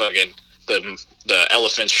the fucking the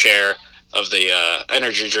elephant share of the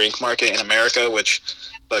energy drink market in America, which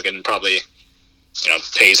fucking probably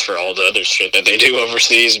pays for all the other shit that they do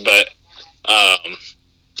overseas. But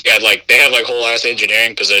yeah, like they have like whole ass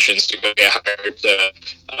engineering positions to go get hired to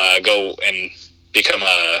go and become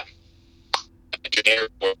a engineer.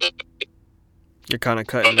 You're kind of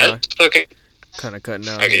cutting out. Okay. Kind of cutting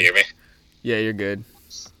out. Can you hear me? Yeah, you're good.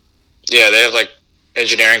 Yeah, they have like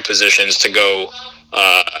engineering positions to go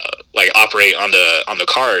like operate on the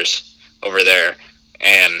cars over there,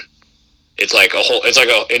 and it's like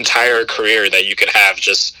an entire career that you could have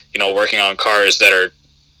just working on cars that are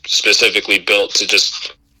specifically built to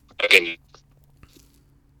just fucking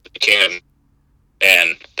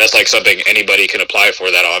and that's like something anybody can apply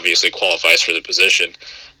for that obviously qualifies for the position.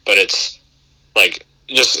 But it's like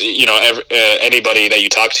just anybody that you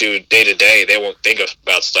talk to day to day, they won't think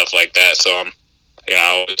about stuff like that. So I'm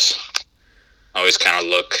I always kind of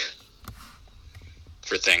look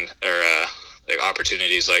for things or like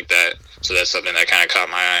opportunities like that. So that's something that kind of caught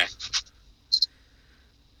my eye.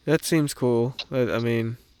 That seems cool. I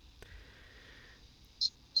mean,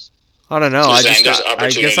 I don't know. I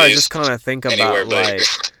guess I just kind of think about like,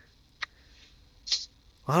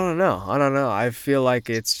 I don't know. I feel like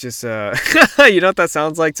it's just you know what that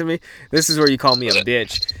sounds like to me? This is where you call me a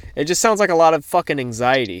bitch. It just sounds like a lot of fucking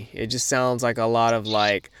anxiety. It just sounds like a lot of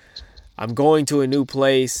like, I'm going to a new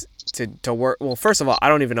place to work. Well, first of all, I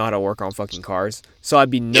don't even know how to work on fucking cars. So I'd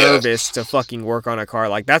be nervous to fucking work on a car.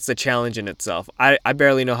 Like, that's the challenge in itself. I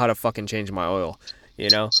barely know how to fucking change my oil,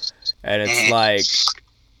 And it's like,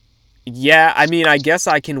 yeah, I mean, I guess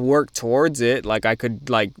I can work towards it. Like, I could,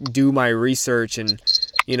 like, do my research and,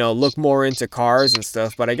 look more into cars and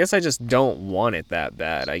stuff. But I guess I just don't want it that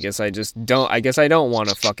bad. I guess I don't want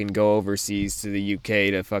to fucking go overseas to the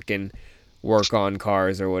UK to fucking work on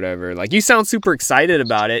cars or whatever. Like, you sound super excited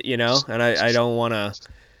about it, and I don't want to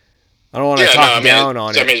talk down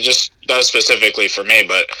on it. I mean, just not specifically for me,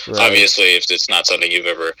 but obviously if it's not something you've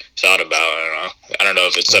ever thought about, I don't know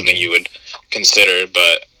if it's something you would consider,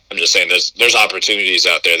 but I'm just saying there's opportunities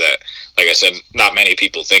out there that, like I said, not many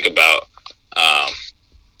people think about,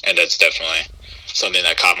 and that's definitely something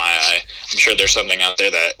that caught my eye. I'm sure there's something out there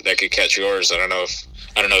that could catch yours. I don't know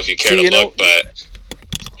if you care to look, but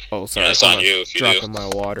oh, sorry, it's on you if you do. Dropping my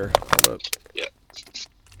water. Hold up. Yeah.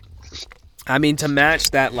 I mean, to match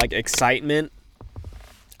that like excitement,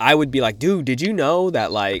 I would be like, dude, did you know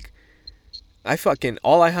that like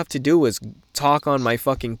all I have to do is talk on my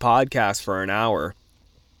fucking podcast for an hour,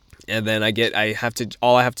 and then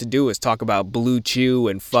all I have to do is talk about Blue Chew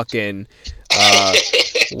and fucking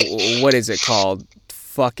what is it called?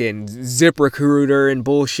 Fucking ZipRecruiter and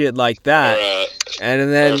bullshit like that.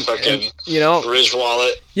 And then Ridge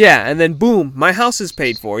Wallet. Yeah, and then boom, my house is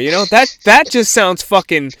paid for. That just sounds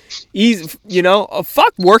fucking easy.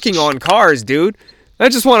 Fuck working on cars, dude. I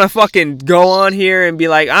just want to fucking go on here and be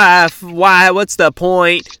like, why? What's the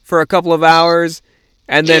point for a couple of hours,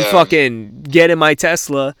 and then fucking get in my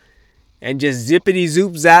Tesla and just zippity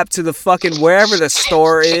zoop zap to the fucking wherever the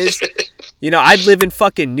store is. I'd live in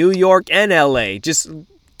fucking New York and LA, just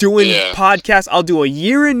doing podcasts. I'll do a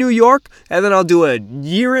year in New York, and then I'll do a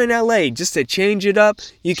year in LA just to change it up.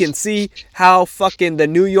 You can see how fucking the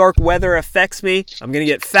New York weather affects me. I'm going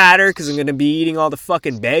to get fatter because I'm going to be eating all the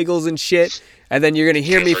fucking bagels and shit. And then you're going to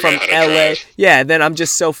hear me from LA. Yeah, and then I'm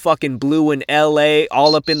just so fucking blue in LA,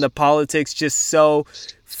 all up in the politics, just so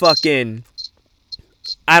fucking...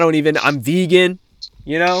 I'm vegan,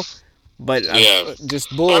 But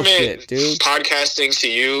just bullshit, dude. Podcasting to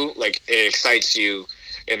you, like, it excites you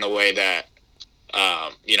in the way that,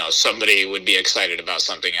 somebody would be excited about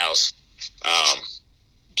something else.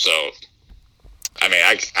 So, I mean,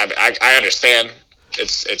 I understand.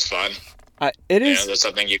 It's fun. It is. That's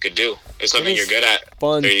something you could do. It's something you're good at.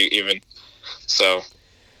 Fun. So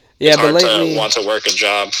yeah, it's hard but lately, to want to work a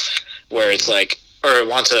job where it's like, or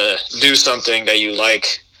want to do something that you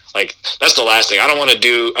like. Like, that's the last thing. I don't want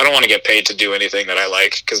to get paid to do anything that I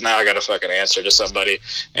like, because now I got to fucking answer to somebody,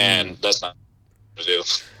 and that's not what to do.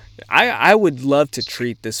 I would love to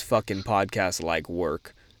treat this fucking podcast like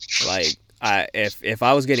work. Like, if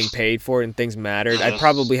I was getting paid for it and things mattered, I'd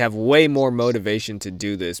probably have way more motivation to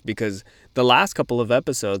do this, because the last couple of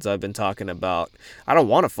episodes I've been talking about, I don't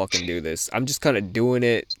want to fucking do this. I'm just kind of doing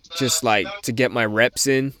it just like to get my reps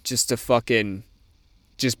in, just to fucking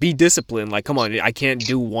just be disciplined. Like, come on, I can't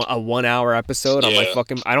do a 1 hour episode on my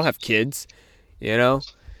fucking, I don't have kids, you know?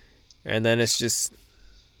 And then it's just,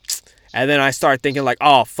 and then I start thinking like,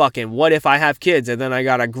 oh, fucking, what if I have kids and then I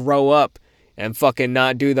gotta grow up and fucking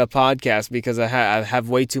not do the podcast because I have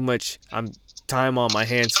way too much time on my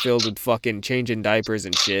hands filled with fucking changing diapers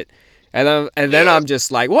and shit. And then I'm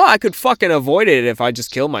just like, well, I could fucking avoid it if I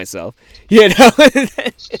just kill myself. You know?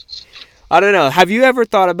 I don't know. Have you ever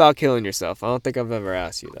thought about killing yourself? I don't think I've ever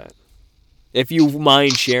asked you that. If you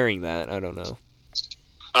mind sharing that, I don't know.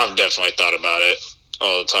 I've definitely thought about it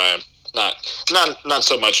all the time. Not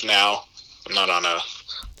so much now. I'm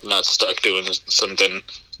not stuck doing something.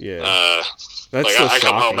 Yeah. That's I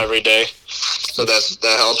come home every day, so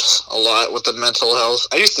that helps a lot with the mental health.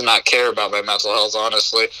 I used to not care about my mental health,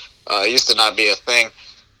 honestly. It used to not be a thing,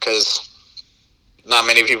 because not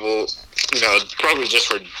many people, probably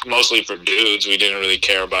mostly for dudes, we didn't really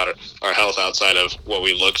care about our health outside of what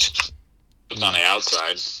we looked on the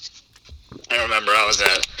outside. I remember I was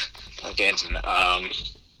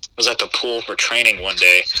at the pool for training one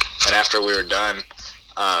day, and after we were done,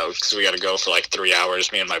 because we got to go for like 3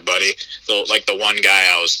 hours, me and my buddy, the one guy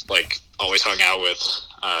I was like always hung out with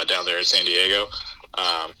down there in San Diego,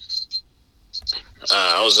 I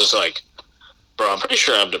was just like, bro, I'm pretty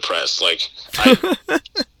sure I'm depressed. Like,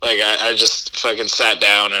 I just fucking sat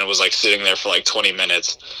down and was like sitting there for like 20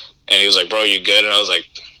 minutes, and he was like, bro, you good? And I was like,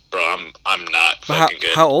 bro, I'm not fucking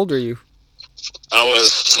good. How old are you?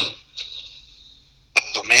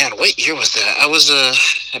 Oh man, what year was that?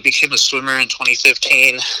 I became a swimmer in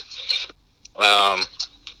 2015.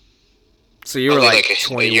 So you were like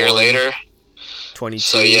 21, a year later. 22.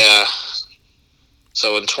 So yeah.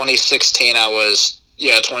 So in 2016 I was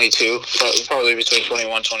 22, probably between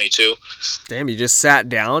 21 and 22. Damn, you just sat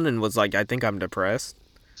down and was like, I think I'm depressed.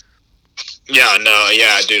 Yeah,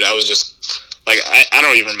 dude, I was just like, I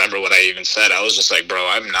don't even remember what I even said. I was just like, bro,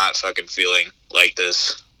 I'm not fucking feeling like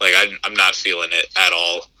this. Like, I'm not feeling it at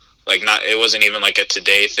all. Like, it wasn't even like a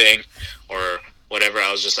today thing or whatever.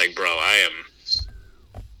 I was just like, bro, I'm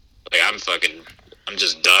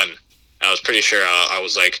just done. I was pretty sure I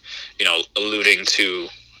was like, alluding to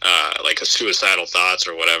like a suicidal thoughts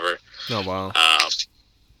or whatever. Oh, wow.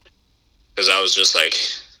 Because I was just like,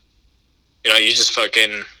 you just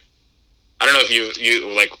fucking, I don't know if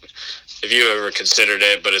you ever considered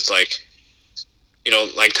it, but it's like,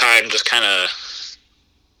 like time just kind of,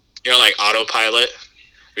 like autopilot,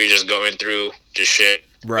 where you're just going through just shit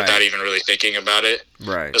without even really thinking about it.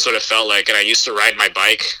 Right. That's what it felt like. And I used to ride my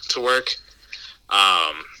bike to work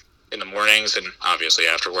in the mornings and obviously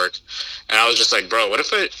after work. And I was just like, bro, what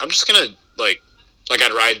if I'm just going to, like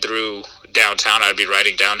I'd ride through downtown, I'd be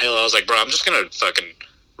riding downhill. I was like, bro, I'm just going to fucking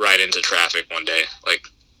ride into traffic one day. Like,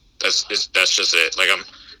 that's just it. Like,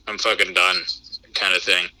 I'm fucking done kind of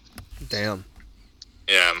thing. Damn.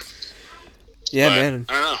 Yeah. Yeah, but, man.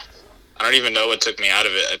 I don't know. I don't even know what took me out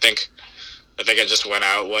of it. I think I just went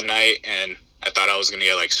out one night and I thought I was gonna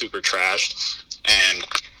get like super trashed, and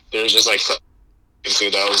there was just like some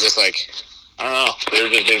dude that was just like, I don't know, they were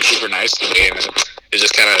just being super nice to me, and it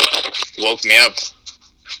just kind of woke me up.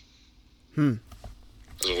 It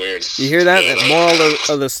was weird. You hear that? The moral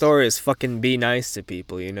of the story is fucking be nice to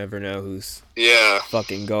people. You never know who's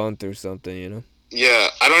fucking going through something, Yeah,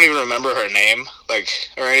 I don't even remember her name, like,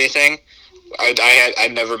 or anything.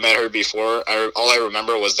 I'd never met her before. All I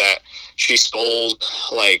remember was that she sold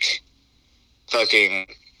like fucking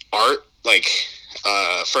art, like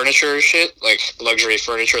furniture shit, like luxury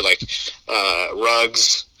furniture, like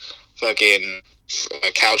rugs, fucking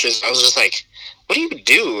couches. I was just like, what do you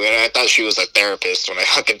do? And I thought she was a therapist when I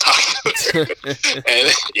fucking talked to her.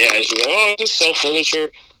 And yeah, she's like, oh, I just sell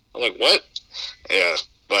furniture. I'm like, what? Yeah,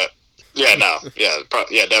 but yeah, no,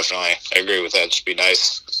 yeah, definitely. I agree with that. Just be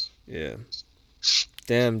nice. Yeah.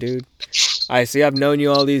 Damn, dude. I see. I've known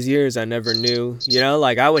you all these years. I never knew.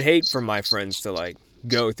 Like, I would hate for my friends to like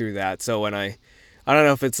go through that. So when I don't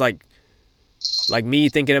know if it's like me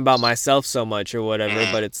thinking about myself so much or whatever,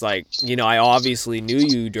 but it's like, you know, I obviously knew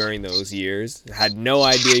you during those years, had no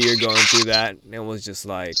idea you're going through that, and it was just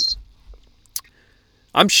like,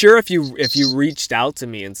 I'm sure if you reached out to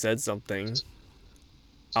me and said something,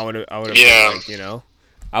 I would have been like, you know,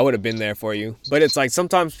 I would have been there for you. But it's like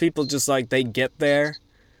sometimes people just like they get there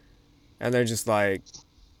and they're just like,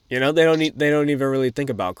 you know, they don't even really think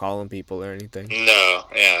about calling people or anything. No,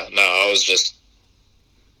 I was just,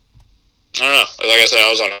 I don't know. Like I said, I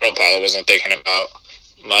was on autopilot. I wasn't thinking about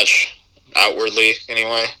much outwardly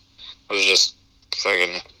anyway. I was just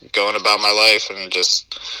fucking going about my life and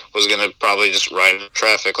just was gonna probably just ride in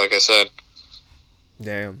traffic, like I said.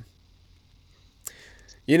 Damn.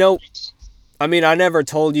 You know, I mean, I never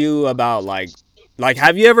told you about like,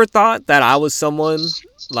 have you ever thought that I was someone,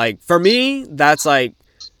 like, for me, that's like,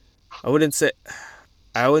 I wouldn't say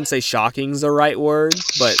shocking's the right word,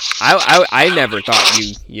 but I never thought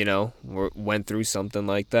you know, went through something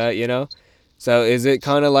like that, you know? So is it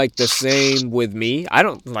kind of like the same with me? I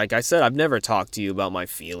don't, like I said, I've never talked to you about my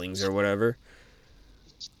feelings or whatever.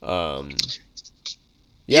 I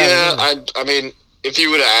mean, if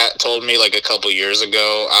you would have told me like a couple years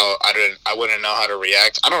ago, I wouldn't know how to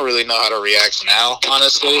react. I don't really know how to react now,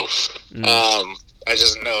 honestly. I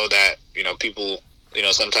just know that, you know, people, you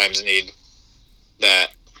know, sometimes need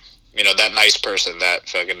that, you know, that nice person, that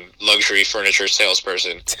fucking luxury furniture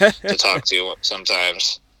salesperson to talk to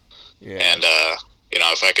sometimes. Yeah. And, you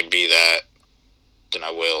know, if I could be that, then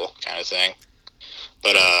I will, kind of thing.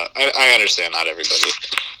 But I understand not everybody.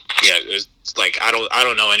 Yeah, it's like I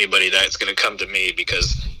don't know anybody that's gonna come to me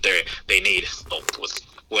because they need help with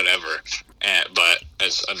whatever. But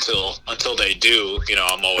until they do, you know,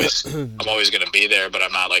 I'm always gonna be there. But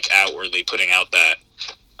I'm not like outwardly putting out that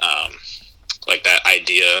like that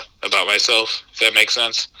idea about myself. If that makes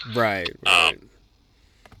sense. Right.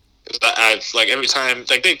 I've like every time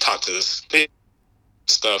like they talk to this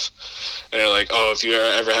stuff and they're like, oh, if you're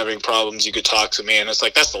ever having problems you could talk to me, and it's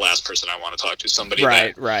like that's the last person I want to talk to, somebody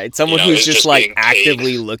right someone, you know, who's just like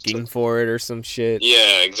actively looking for it or some shit.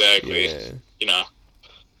 Yeah, exactly. You know,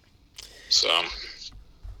 so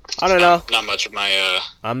I don't know, not much of my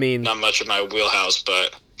not much of my wheelhouse,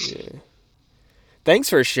 but yeah, thanks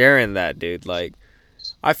for sharing that, dude. Like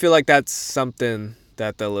I feel like that's something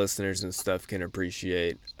that the listeners and stuff can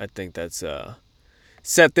appreciate. I think that's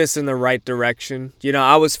set this in the right direction. You know,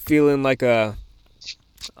 I was feeling like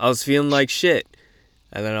shit.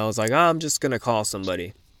 And then I was like, I'm just going to call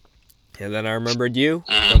somebody. And then I remembered you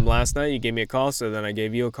from last night. You gave me a call, so then I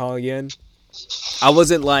gave you a call again. I was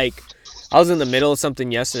in the middle of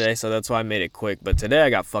something yesterday, so that's why I made it quick. But today I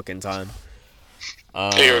got fucking time.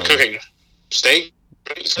 You were cooking steak?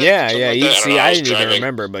 Yeah. I didn't even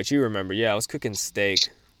remember, but you remember. Yeah, I was cooking steak.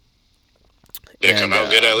 Did it come out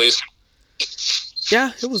good at least?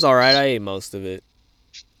 Yeah, it was alright. I ate most of it.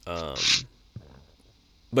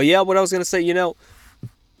 But yeah, what I was gonna say, you know,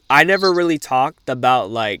 I never really talked about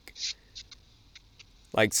like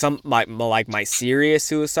some my serious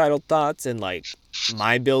suicidal thoughts and like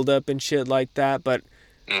my buildup and shit like that. But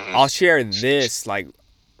I'll share this, like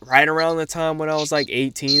right around the time when I was like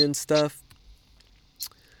 18 and stuff.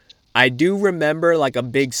 I do remember like a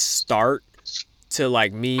big start to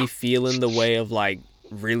like me feeling the way of like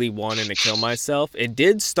really wanting to kill myself. It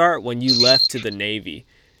did start when you left to the Navy.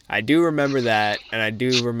 I do remember that, and I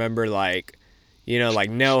do remember like, you know, like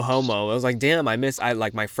no homo. I was like, damn, I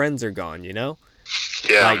like my friends are gone, you know?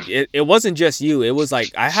 Yeah. Like it wasn't just you. It was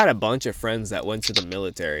like I had a bunch of friends that went to the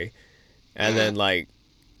military, and then like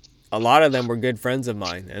a lot of them were good friends of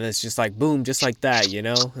mine, and it's just like boom, just like that, you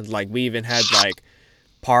know? And like we even had like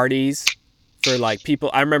parties for like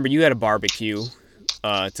people. I remember you had a barbecue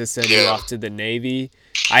to send you off to the Navy.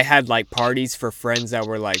 I had like parties for friends that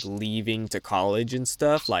were like leaving to college and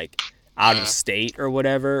stuff, like out of state or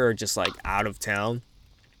whatever, or just like out of town.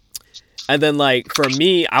 And then like for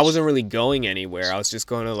me, I wasn't really going anywhere. I was just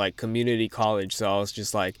going to like community college, so I was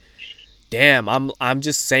just like, damn, I'm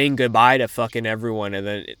just saying goodbye to fucking everyone. And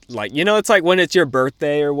then like, you know, it's like when it's your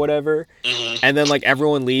birthday or whatever, and then like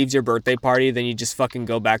everyone leaves your birthday party, then you just fucking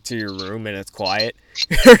go back to your room and it's quiet.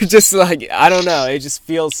 Or just like, I don't know, it just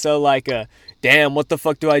feels so like a damn, what the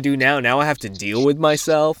fuck do I do now? Now I have to deal with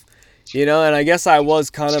myself, you know? And I guess I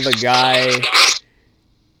was kind of a guy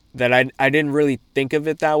that I didn't really think of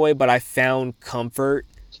it that way, but I found comfort.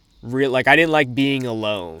 Like, I didn't like being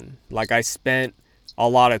alone. Like, I spent a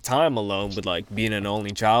lot of time alone with, like, being an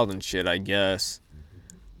only child and shit, I guess.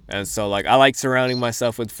 And so, like, I like surrounding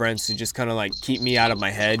myself with friends who just kind of, like, keep me out of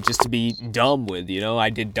my head just to be dumb with, you know?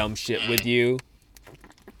 I did dumb shit with you.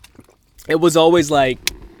 it was always like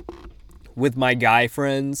with my guy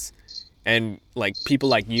friends and like people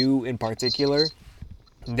like you in particular,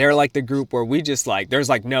 they're like the group where we just like, there's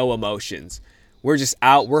like no emotions. We're just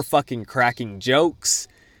out, we're fucking cracking jokes.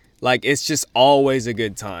 Like, it's just always a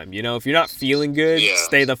good time. You know, if you're not feeling good, Yeah.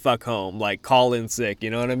 stay the fuck home. Like, call in sick,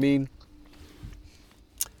 you know what I mean?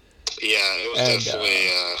 Yeah, it was And, definitely.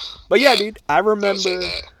 But yeah, dude, I I would say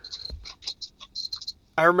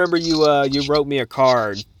remember that. you wrote me a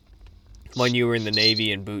card when you were in the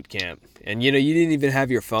Navy in boot camp. And, you know, you didn't even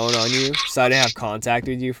have your phone on you, so I didn't have contact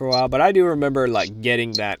with you for a while. But I do remember, like,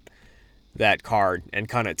 getting that card and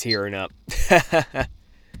kind of tearing up.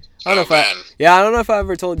 I don't know I don't know if I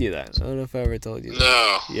ever told you that. I don't know if I ever told you that.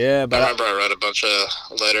 No. Yeah, but I remember I read a bunch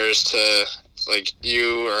of letters to, like,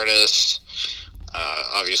 you, Ernest,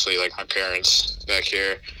 obviously, like, my parents back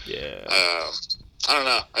here. Yeah. I don't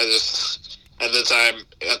know. I just, at the time,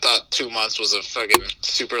 I thought 2 months was a fucking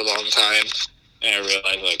super long time. And I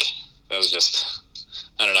realized, like, that was just,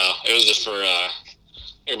 I don't know. It was just for a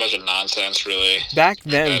bunch of nonsense, really. Back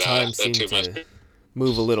then, But, time that seemed 2 months. to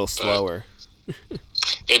move a little slower.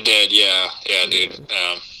 It did, yeah, dude.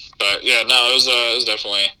 But yeah, no, it was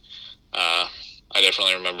definitely. I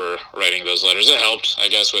definitely remember writing those letters. It helped, I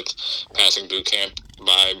guess, with passing boot camp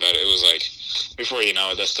by. But it was like, before you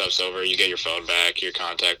know it, that stuff's over. You get your phone back, your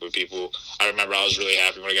contact with people. I remember I was really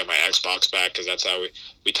happy when I got my Xbox back because that's how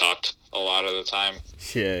we talked a lot of the time.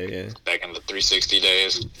 Yeah. Back in the 360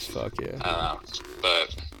 days. Fuck yeah.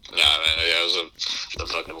 But yeah, man, it was a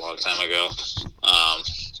fucking long time ago.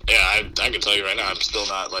 Yeah, I can tell you right now, I'm still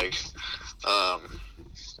not like I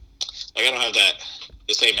don't have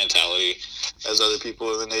the same mentality as other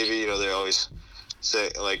people in the Navy. You know, they always say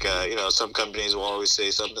like, you know, some companies will always say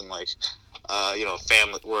something like, you know,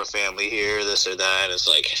 family, we're a family here, this or that. It's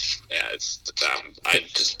like, yeah, it's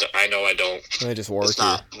I know I don't. I just work. It's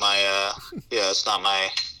not my yeah, it's not my.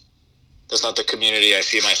 That's not the community I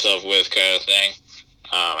see myself with, kind of thing.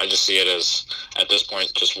 I just see it as, at this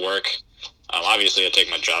point, just work. Obviously, I take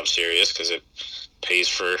my job serious because it pays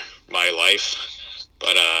for my life.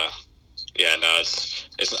 But yeah, no,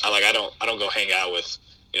 it's like I don't go hang out with,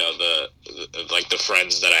 you know, the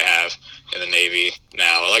friends that I have in the Navy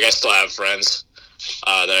now. Like, I still have friends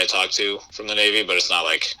that I talk to from the Navy, but it's not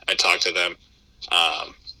like I talk to them,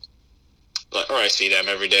 or I see them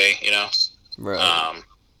every day, you know. Right.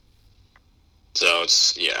 So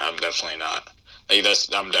it's, yeah, I'm definitely not.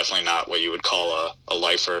 I'm definitely not what you would call a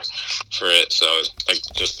lifer for it. So like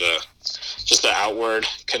just the outward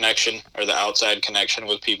connection or the outside connection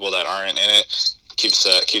with people that aren't in it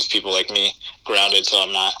keeps people like me grounded. So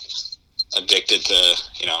I'm not addicted to,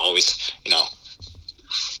 you know, always, you know,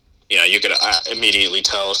 you could immediately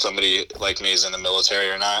tell if somebody like me is in the military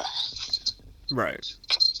or not. Right.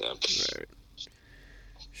 So. Right.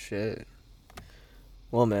 Shit.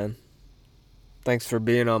 Well, man, thanks for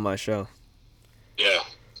being on my show.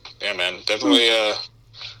 Yeah, man. Definitely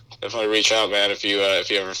reach out, man. If you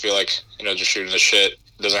ever feel like, you know, just shooting the shit.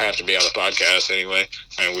 It doesn't have to be on the podcast anyway.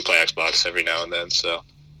 I mean, we play Xbox every now and then, so.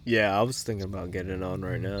 Yeah, I was thinking about getting on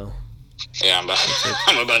right now. Yeah, I'm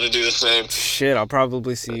about to do the same. Shit, I'll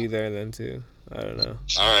probably see you there then too. I don't know.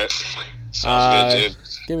 All right. Sounds good, dude.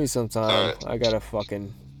 Give me some time. All right. I gotta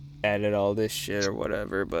fucking edit all this shit or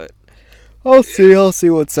whatever, but I'll see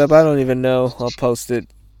what's up. I don't even know. I'll post it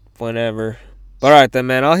whenever. But alright then,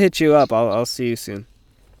 man. I'll hit you up. I'll see you soon.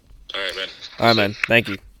 Alright, man. Alright, man. Thank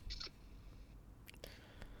you.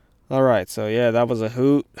 Alright, so yeah, that was a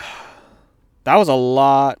hoot. That was a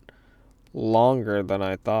lot longer than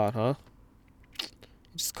I thought, huh?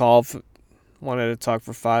 Just called, wanted to talk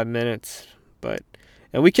for 5 minutes,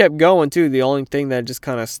 and we kept going too. The only thing that just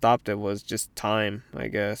kind of stopped it was just time, I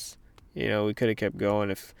guess. You know, we could have kept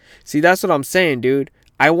going see, that's what I'm saying, dude.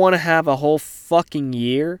 I want to have a whole fucking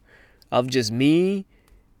year of just me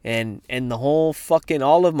and the whole fucking,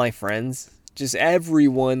 all of my friends, just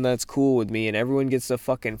everyone that's cool with me, and everyone gets the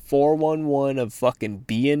fucking 411 of fucking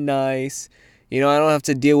being nice. You know, I don't have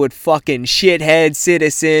to deal with fucking shithead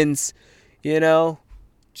citizens, you know,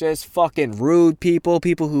 just fucking rude people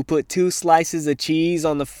who put 2 slices of cheese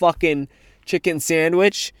on the fucking chicken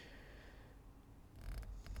sandwich.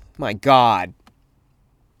 My God.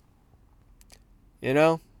 You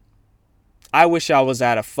know? I wish I was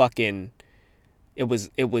at a fucking... It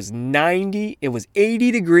was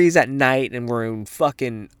 80 degrees at night, and we're in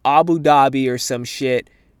fucking Abu Dhabi or some shit,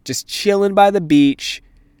 just chilling by the beach,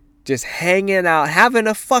 just hanging out, having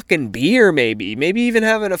a fucking beer maybe even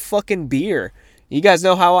having a fucking beer. You guys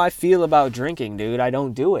know how I feel about drinking, dude. I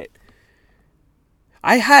don't do it.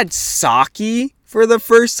 I had sake for the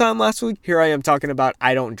first time last week. Here I am talking about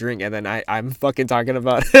I don't drink, and then I'm fucking talking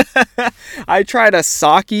about I tried a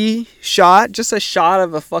sake shot, just a shot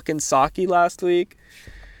of a fucking sake last week.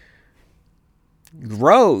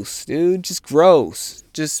 Gross, dude. Just gross.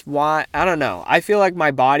 Just why? I don't know. I feel like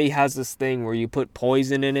my body has this thing where you put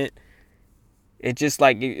poison in it. It just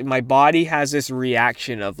like my body has this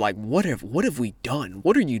reaction of like, what have we done?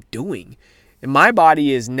 What are you doing? And my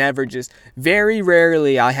body is never just, very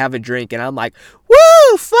rarely I have a drink and I'm like,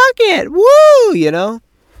 woo, fuck it, woo, you know?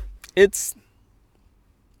 It's,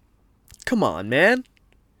 come on, man.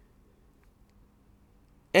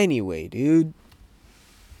 Anyway, dude.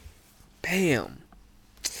 Damn.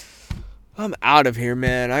 I'm out of here,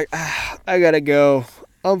 man. I gotta go.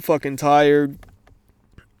 I'm fucking tired.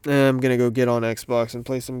 I'm gonna go get on Xbox and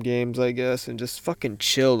play some games, I guess, and just fucking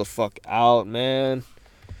chill the fuck out, man.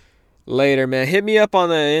 Later, man. Hit me up on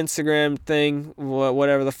the Instagram thing,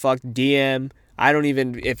 whatever the fuck, DM. I don't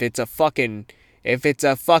even, if it's a fucking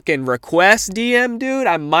request DM, dude,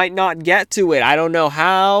 I might not get to it. I don't know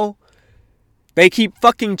how. They keep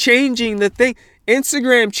fucking changing the thing.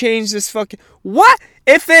 Instagram changed this fucking, what?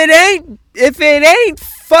 If it ain't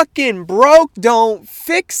fucking broke, don't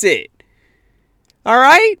fix it. All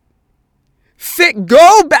right?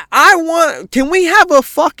 Go back. Can we have a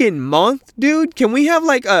fucking month, dude? Can we have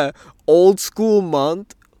like a old school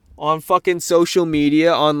month on fucking social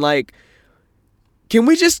media on like, can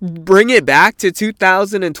we just bring it back to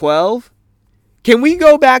 2012? Can we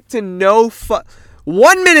go back to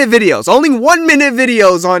 1 minute videos, only 1 minute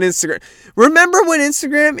videos on Instagram? Remember when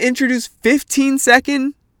Instagram introduced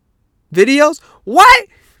 15-second videos? What?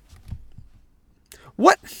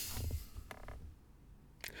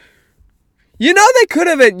 You know they could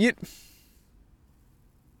have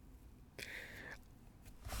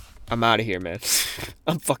I'm out of here, man.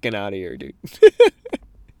 I'm fucking out of here, dude.